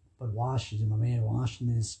 But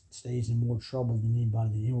Washington stays in more trouble than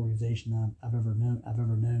anybody in any organization I've ever known.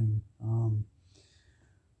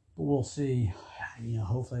 But we'll see.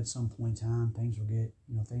 Hopefully at some point in time things will get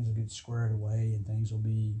squared away, and things will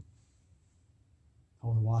be.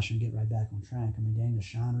 Hopefully Washington get right back on track. Daniel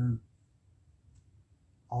Shiner,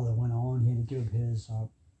 all that went on, he had to give up his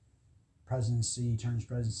presidency, turn his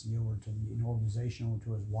presidency over to the organization, over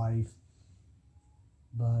to his wife.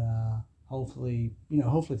 But hopefully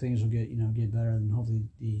things will get better, and hopefully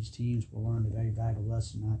these teams will learn a very valuable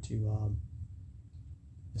lesson not to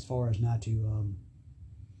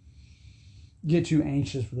get too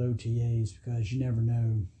anxious with OTAs, because you never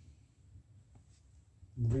know.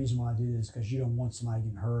 And the reason why I do this is because you don't want somebody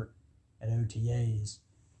getting hurt at OTAs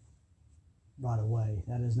right away.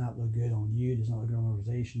 That does not look good on you. It does not look good on the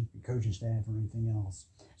organization, your coaching staff, or anything else.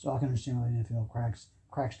 So I can understand why the NFL cracks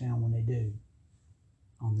down when they do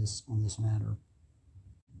on this matter.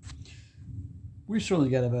 we certainly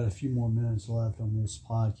got about a few more minutes left on this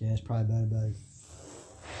podcast, probably about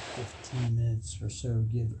 15 minutes or so,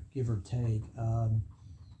 give or take.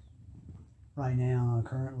 Right now,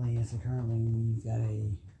 currently, we've got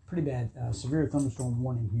a pretty bad, severe thunderstorm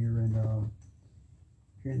warning here in the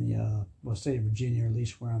state of Virginia, or at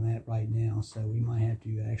least where I'm at right now. So we might have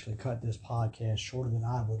to actually cut this podcast shorter than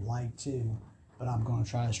I would like to, but I'm going to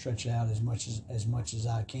try to stretch it out as much as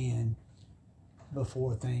I can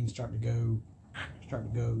before things start to go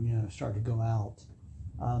out.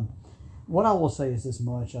 What I will say is this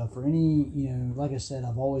much: for any, like I said,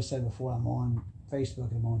 I've always said before, I'm on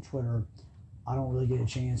Facebook and I'm on Twitter. I don't really get a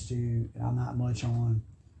chance to, and I'm not much on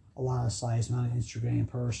a lot of sites. I'm not an Instagram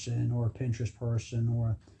person or a Pinterest person or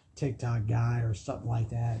a TikTok guy or something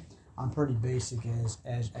like that. I'm pretty basic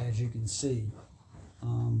as you can see.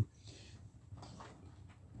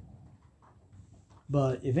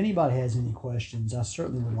 But if anybody has any questions, I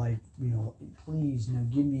certainly would like, please,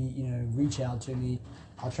 give me, reach out to me.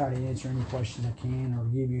 I'll try to answer any questions I can or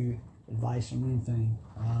give you advice on anything.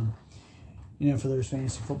 For those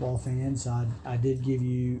fantasy football fans, I did give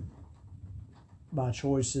you my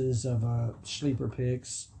choices of sleeper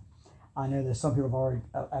picks. I know that some people are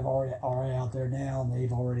already out there now, and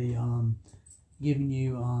they've already given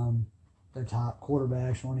you their top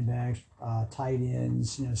quarterbacks, running backs, tight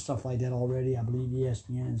ends, stuff like that already. I believe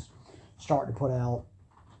ESPN is starting to put out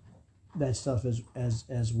that stuff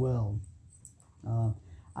as well.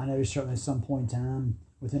 I know certainly at some point in time,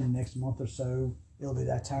 within the next month or so, it'll be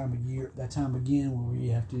that time again where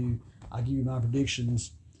I'll give you my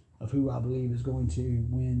predictions of who I believe is going to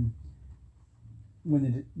win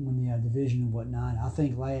the division and whatnot. I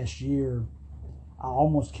think last year I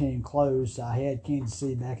almost came close. I had Kansas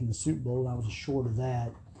City back in the Super Bowl, and I was short of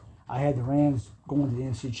that. I had the Rams going to the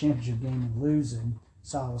NFC Championship game and losing,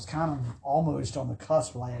 so I was kind of almost on the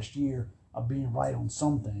cusp last year of being right on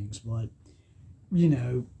some things. But,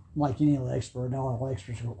 like any expert, not all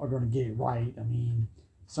experts are going to get it right. I mean,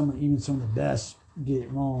 even some of the best get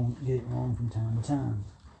it wrong from time to time.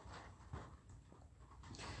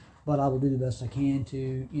 But I will do the best I can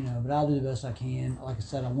I'll do the best I can. Like I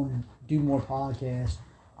said, I want to do more podcasts.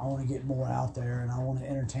 I want to get more out there, and I want to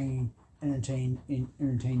entertain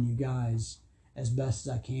you guys as best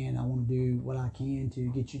as I can. I want to do what I can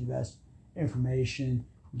to get you the best information,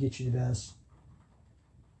 get you the best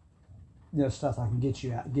stuff I can get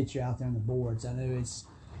you out there on the boards. I know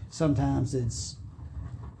sometimes it's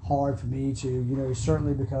hard for me to,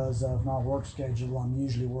 certainly because of my work schedule. I'm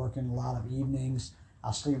usually working a lot of evenings.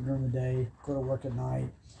 I sleep during the day, go to work at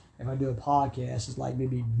night. If I do a podcast, it's like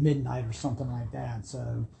maybe midnight or something like that.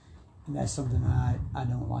 So, and that's something I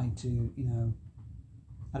don't like to,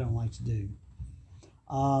 I don't like to do.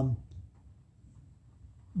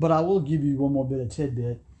 But I will give you one more bit of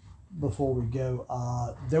tidbit before we go.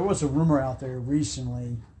 There was a rumor out there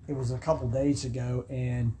recently. It was a couple days ago,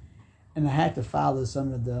 and I had to file this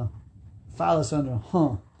under. I don't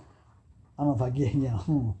know if I get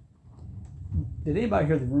Did anybody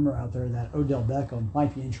hear the rumor out there that Odell Beckham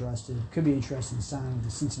might be could be interested in signing with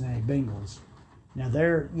the Cincinnati Bengals? Now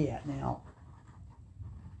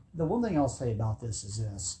the one thing I'll say about this is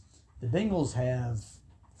this: the Bengals have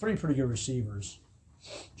three pretty good receivers: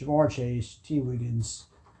 Jamar Chase, T. Wiggins,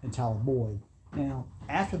 and Tyler Boyd. Now,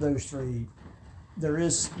 after those three, there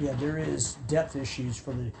is depth issues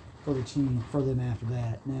for the team for them after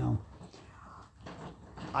that. Now,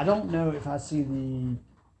 I don't know if I see the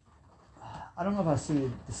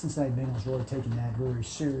Cincinnati Bengals really taking that very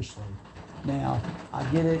seriously. Now, I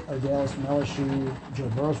get it. Odell's from LSU, Joe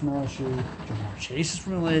Burrow's from LSU, Jamar Chase is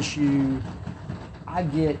from LSU. I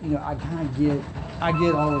get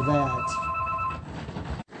all of that.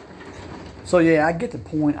 So yeah, I get the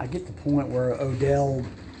point. Where Odell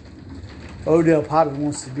probably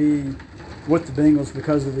wants to be with the Bengals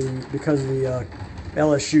because of the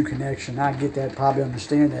LSU connection. I get that. Probably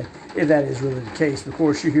understand that if that is really the case. Of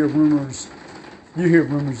course, you hear rumors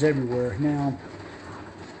everywhere. Now,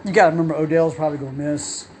 you got to remember Odell's probably going to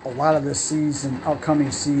miss a lot of this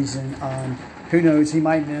upcoming season. Who knows? He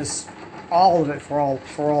might miss all of it for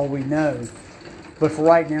all we know. But for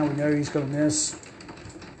right now, we know he's going to miss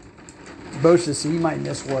most of the season. He might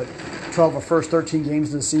miss 12 or first 13 games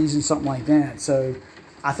of the season, something like that. So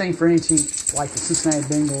I think for any team like the Cincinnati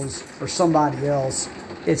Bengals or somebody else,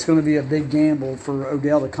 it's going to be a big gamble for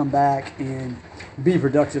Odell to come back and be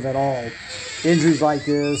productive at all. Injuries like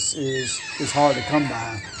this is hard to come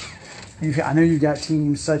by. I know you've got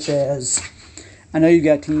teams such as now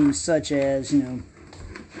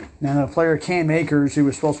the player Cam Akers, who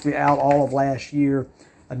was supposed to be out all of last year,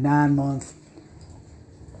 a 9-month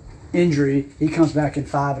injury. He comes back in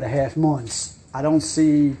 5.5 months. I don't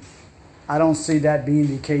see that being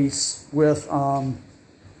the case with them.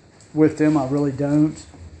 I really don't.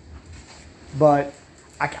 But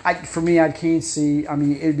for me, I can't see. I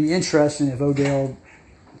mean, it'd be interesting if Odell.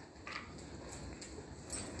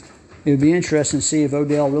 It would be interesting to see if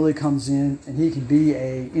Odell really comes in and he could be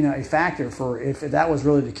a factor for if that was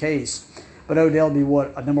really the case. But Odell would be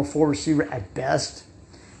a number 4 receiver at best.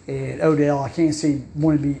 And Odell, I can't see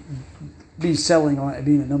wanting to be settling on it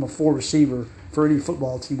being a number 4 receiver for any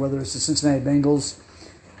football team, whether it's the Cincinnati Bengals.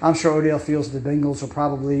 I'm sure Odell feels the Bengals are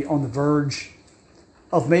probably on the verge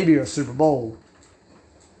of maybe a Super Bowl.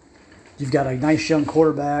 You've got a nice young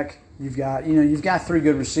quarterback. You've got 3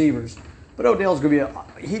 good receivers. But Odell's going to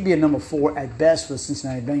he'd be a number 4 at best for the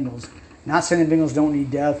Cincinnati Bengals. Not saying the Bengals don't need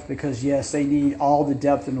depth because, yes, they need all the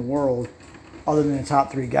depth in the world other than the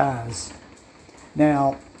top 3 guys.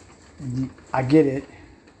 Now, I get it,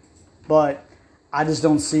 but I just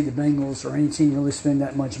don't see the Bengals or any team really spend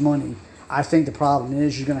that much money. I think the problem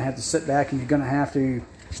is you're going to have to sit back and you're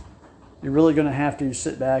really going to have to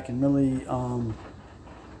sit back and really,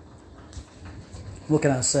 what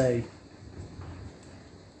can I say?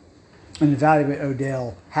 And evaluate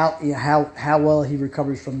Odell, how well he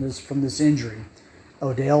recovers from this injury.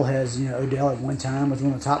 Odell at one time was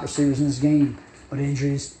one of the top receivers in this game, but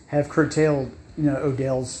injuries have curtailed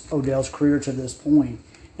Odell's career to this point,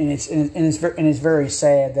 and it's very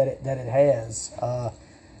sad that it has.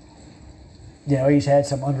 He's had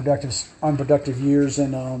some unproductive years,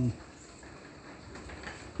 and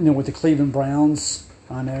with the Cleveland Browns.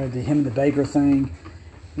 I know him and the Baker thing.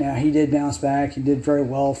 Now he did bounce back. He did very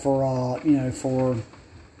well for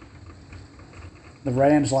the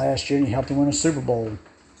Rams last year, and he helped them win a Super Bowl.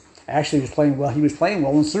 Actually, he was playing well. He was playing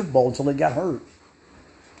well in the Super Bowl until he got hurt.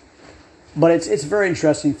 But it's a very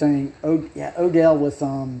interesting thing. Odell with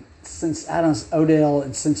Odell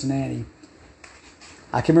in Cincinnati.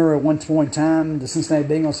 I can remember at one point in time the Cincinnati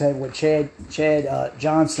Bengals had Chad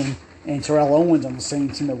Johnson and Terrell Owens on the same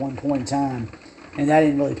team at one point in time. And that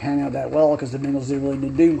didn't really pan out that well because the Bengals didn't really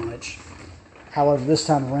do much. However, this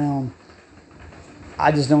time around,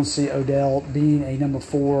 I just don't see Odell being a number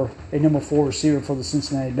four receiver for the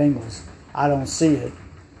Cincinnati Bengals. I don't see it.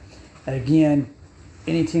 And again,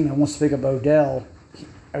 any team that wants to pick up Odell,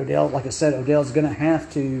 like I said, Odell's going to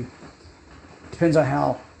have to. Depends on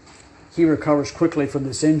how he recovers quickly from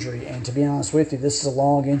this injury. And to be honest with you, this is a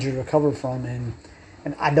long injury to recover from, and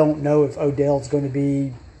I don't know if Odell's going to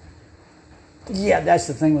be. Yeah, that's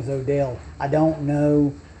the thing with Odell. I don't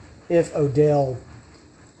know if Odell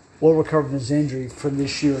will recover from his injury from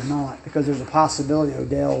this year or not, because there's a possibility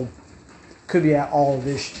Odell could be out all of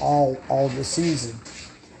this season.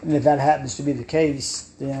 And if that happens to be the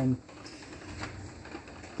case, then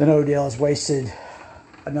Odell has wasted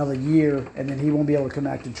another year, and then he won't be able to come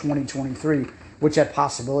back to 2023, which that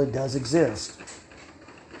possibility does exist.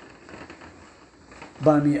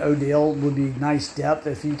 But I mean, Odell would be nice depth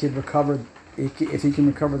if he could recover. If he can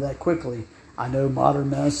recover that quickly. I know modern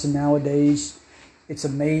medicine nowadays, it's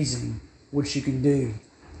amazing what you can do.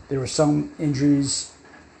 There were some injuries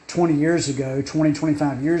 25 years ago,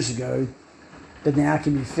 that now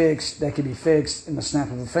can be fixed. That can be fixed in the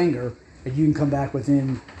snap of a finger, and you can come back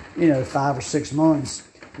within 5 or 6 months.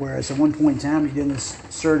 Whereas at one point in time, you did this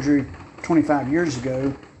surgery 25 years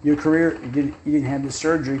ago, your career you didn't have this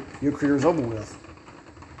surgery, your career is over with.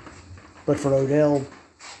 But for Odell,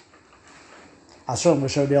 I certainly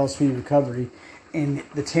wish Odell speedy recovery. And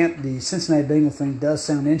the Cincinnati Bengal thing does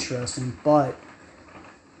sound interesting, but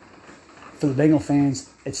for the Bengal fans,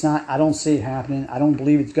 it's not. I don't see it happening. I don't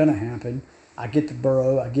believe it's going to happen. I get the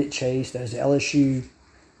Burrow. I get Chase. There's the LSU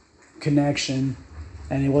connection,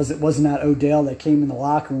 and it was not Odell that came in the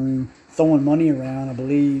locker room throwing money around. I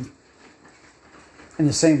believe in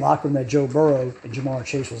the same locker room that Joe Burrow and Jamar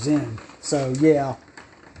Chase was in. So yeah,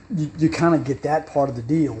 you kind of get that part of the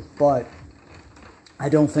deal, but I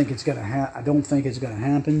don't think it's going to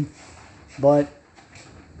happen, but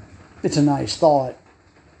it's a nice thought.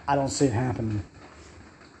 I don't see it happening.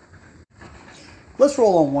 Let's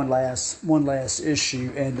roll on one last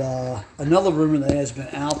issue, and another rumor that has been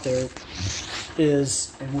out there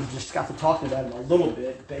is, and we just got to talking about it a little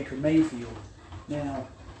bit, Baker Mayfield. Now,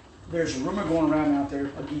 there's a rumor going around out there,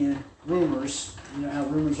 again, rumors, you know how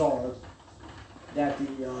rumors are, that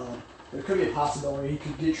there could be a possibility he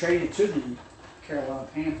could get traded to the Carolina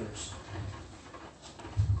Panthers.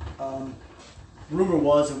 Rumor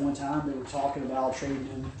was at one time they were talking about trading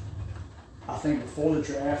him, I think before the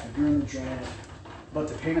draft or during the draft, but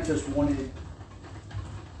the Panthers wanted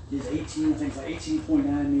his $18.9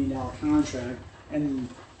 million contract, and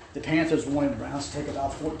the Panthers wanted Browns to take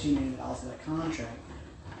about $14 million of that contract.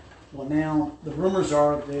 Well, now the rumors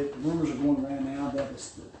are going around now that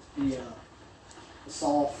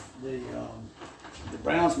the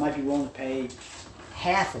Browns might be willing to pay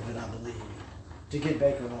half of it, I believe, to get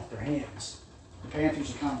Baker off their hands. The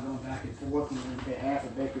Panthers are kind of going back and forth. We're going to pay half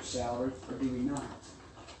of Baker's salary, or do we not?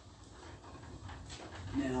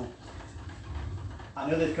 Now, I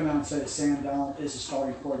know they've come out and said that Sam Darnold is the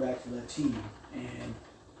starting quarterback for that team. And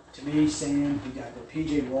to me, Sam, you got the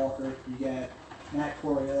P.J. Walker, you got Matt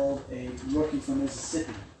Corral, a rookie from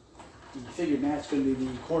Mississippi. You figure Matt's going to be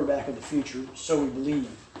the quarterback of the future, so we believe.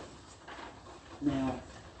 Now,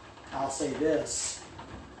 I'll say this.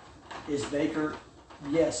 Is Baker,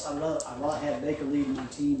 yes, I'd rather have Baker leading my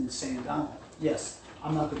team than Sam Darnold. Yes,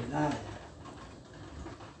 I'm not going to deny that.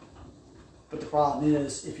 But the problem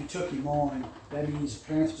is, if you took him on, that means the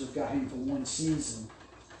Panthers have got him for one season.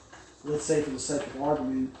 Let's say, for the sake of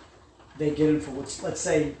argument, they get him for, let's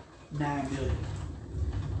say, $9 million.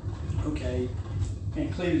 Okay,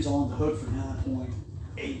 and Cleveland's on the hook for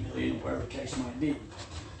 $9.8 million, whatever the case might be.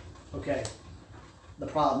 Okay, the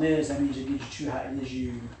problem is, that means it gives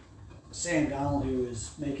you Sam Darnold, who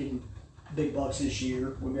is making big bucks this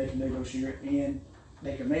year, we're making big bucks this year, and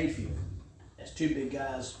Baker Mayfield. That's two big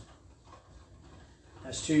guys.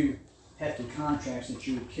 That's two hefty contracts that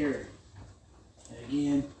you would carry. And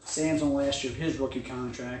again, Sam's on last year of his rookie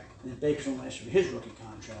contract, and Baker's on last year of his rookie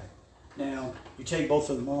contract. Now, you take both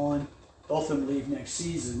of them on, both of them leave next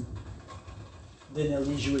season, then that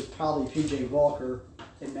leaves you with probably P.J. Walker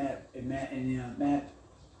and Matt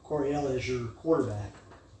Corral as your quarterback.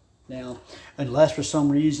 Now, unless for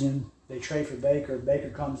some reason they trade for Baker, Baker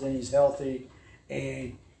comes in, he's healthy,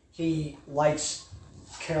 and he lights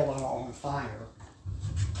Carolina on fire.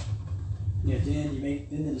 Yeah, then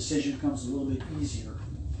the decision becomes a little bit easier.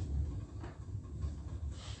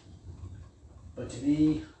 But to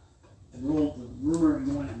me, the rumor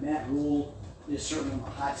going that Matt Rule is certainly on the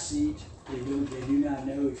hot seat. They do not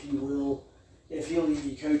know if he'll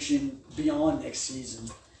be coaching beyond next season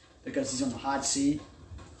because he's on the hot seat.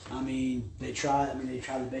 I mean, they tried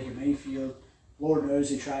with Baker Mayfield. Lord knows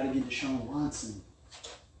they tried to get Deshaun Watson.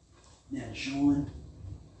 Now, Deshaun,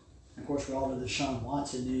 of course, we all know the Deshaun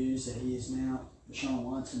Watson news, that he is now Deshaun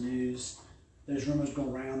Watson news. There's rumors going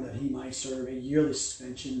around that he might serve a yearly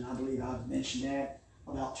suspension. I believe I've mentioned that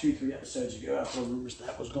about 2-3 episodes ago. I heard rumors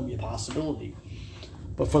that was going to be a possibility.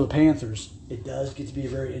 But for the Panthers, it does get to be a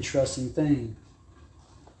very interesting thing.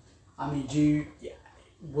 I mean,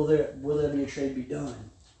 will there be a trade be done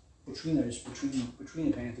between the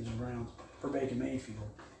Panthers and Browns for Baker Mayfield?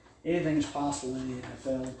 Anything is possible in the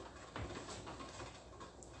NFL.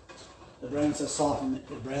 The Browns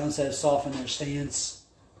have softened their stance,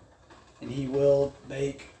 and he will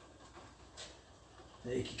bake.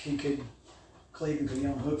 Cleveland could be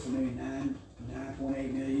on the hook for maybe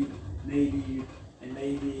 $9.8 million,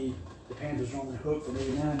 maybe the Panthers are on the hook for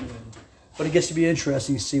maybe $9 million. But it gets to be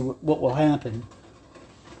interesting to see what will happen.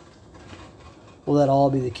 Will that all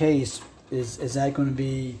be the case? Is that going to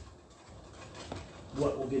be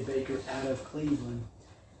what will get Baker out of Cleveland?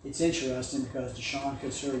 It's interesting because Deshaun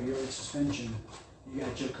could serve a yearly suspension. You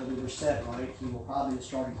got Jacoby Brissett, right? He will probably be the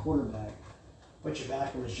starting quarterback. But your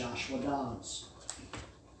backer is Joshua Dobbs.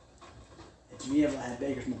 And to me, if I had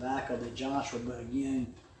Baker from the backup, than Joshua, but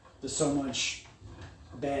again, there's so much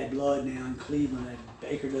bad blood now in Cleveland that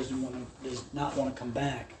Baker does not want to come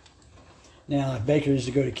back. Now, if Baker is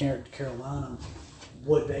to go to Carolina,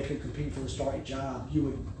 would Baker compete for the starting job? You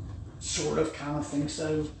would sort of kind of think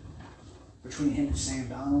so, between him and Sam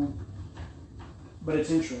Darnold. But it's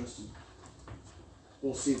interesting.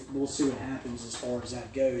 We'll see what happens as far as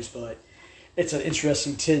that goes. But it's an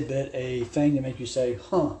interesting tidbit, a thing to make you say,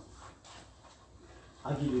 huh.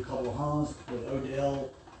 I'll give you a couple of hunts with Odell,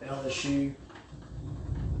 LSU.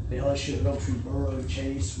 The LSU will go between Burrow and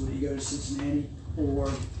Chase. Would he go to Cincinnati?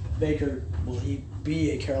 Or Baker, will he be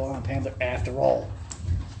a Carolina Panther after all?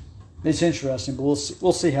 It's interesting, but we'll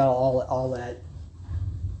see how all that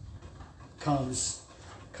comes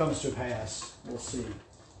to pass. We'll see.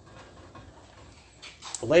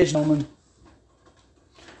 But ladies and gentlemen,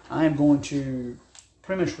 I am going to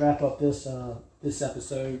pretty much wrap up this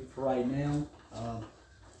episode for right now.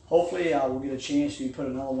 Hopefully I will get a chance to put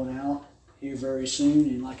another one out here very soon.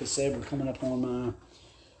 And like I said, we're coming up on my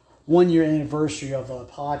 1-year anniversary of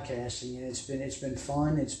podcasting, and it's been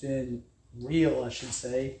fun. It's been real, I should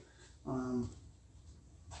say.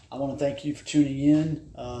 I want to thank you for tuning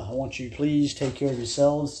in. I want you to please take care of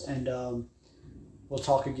yourselves, and we'll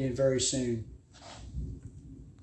talk again very soon.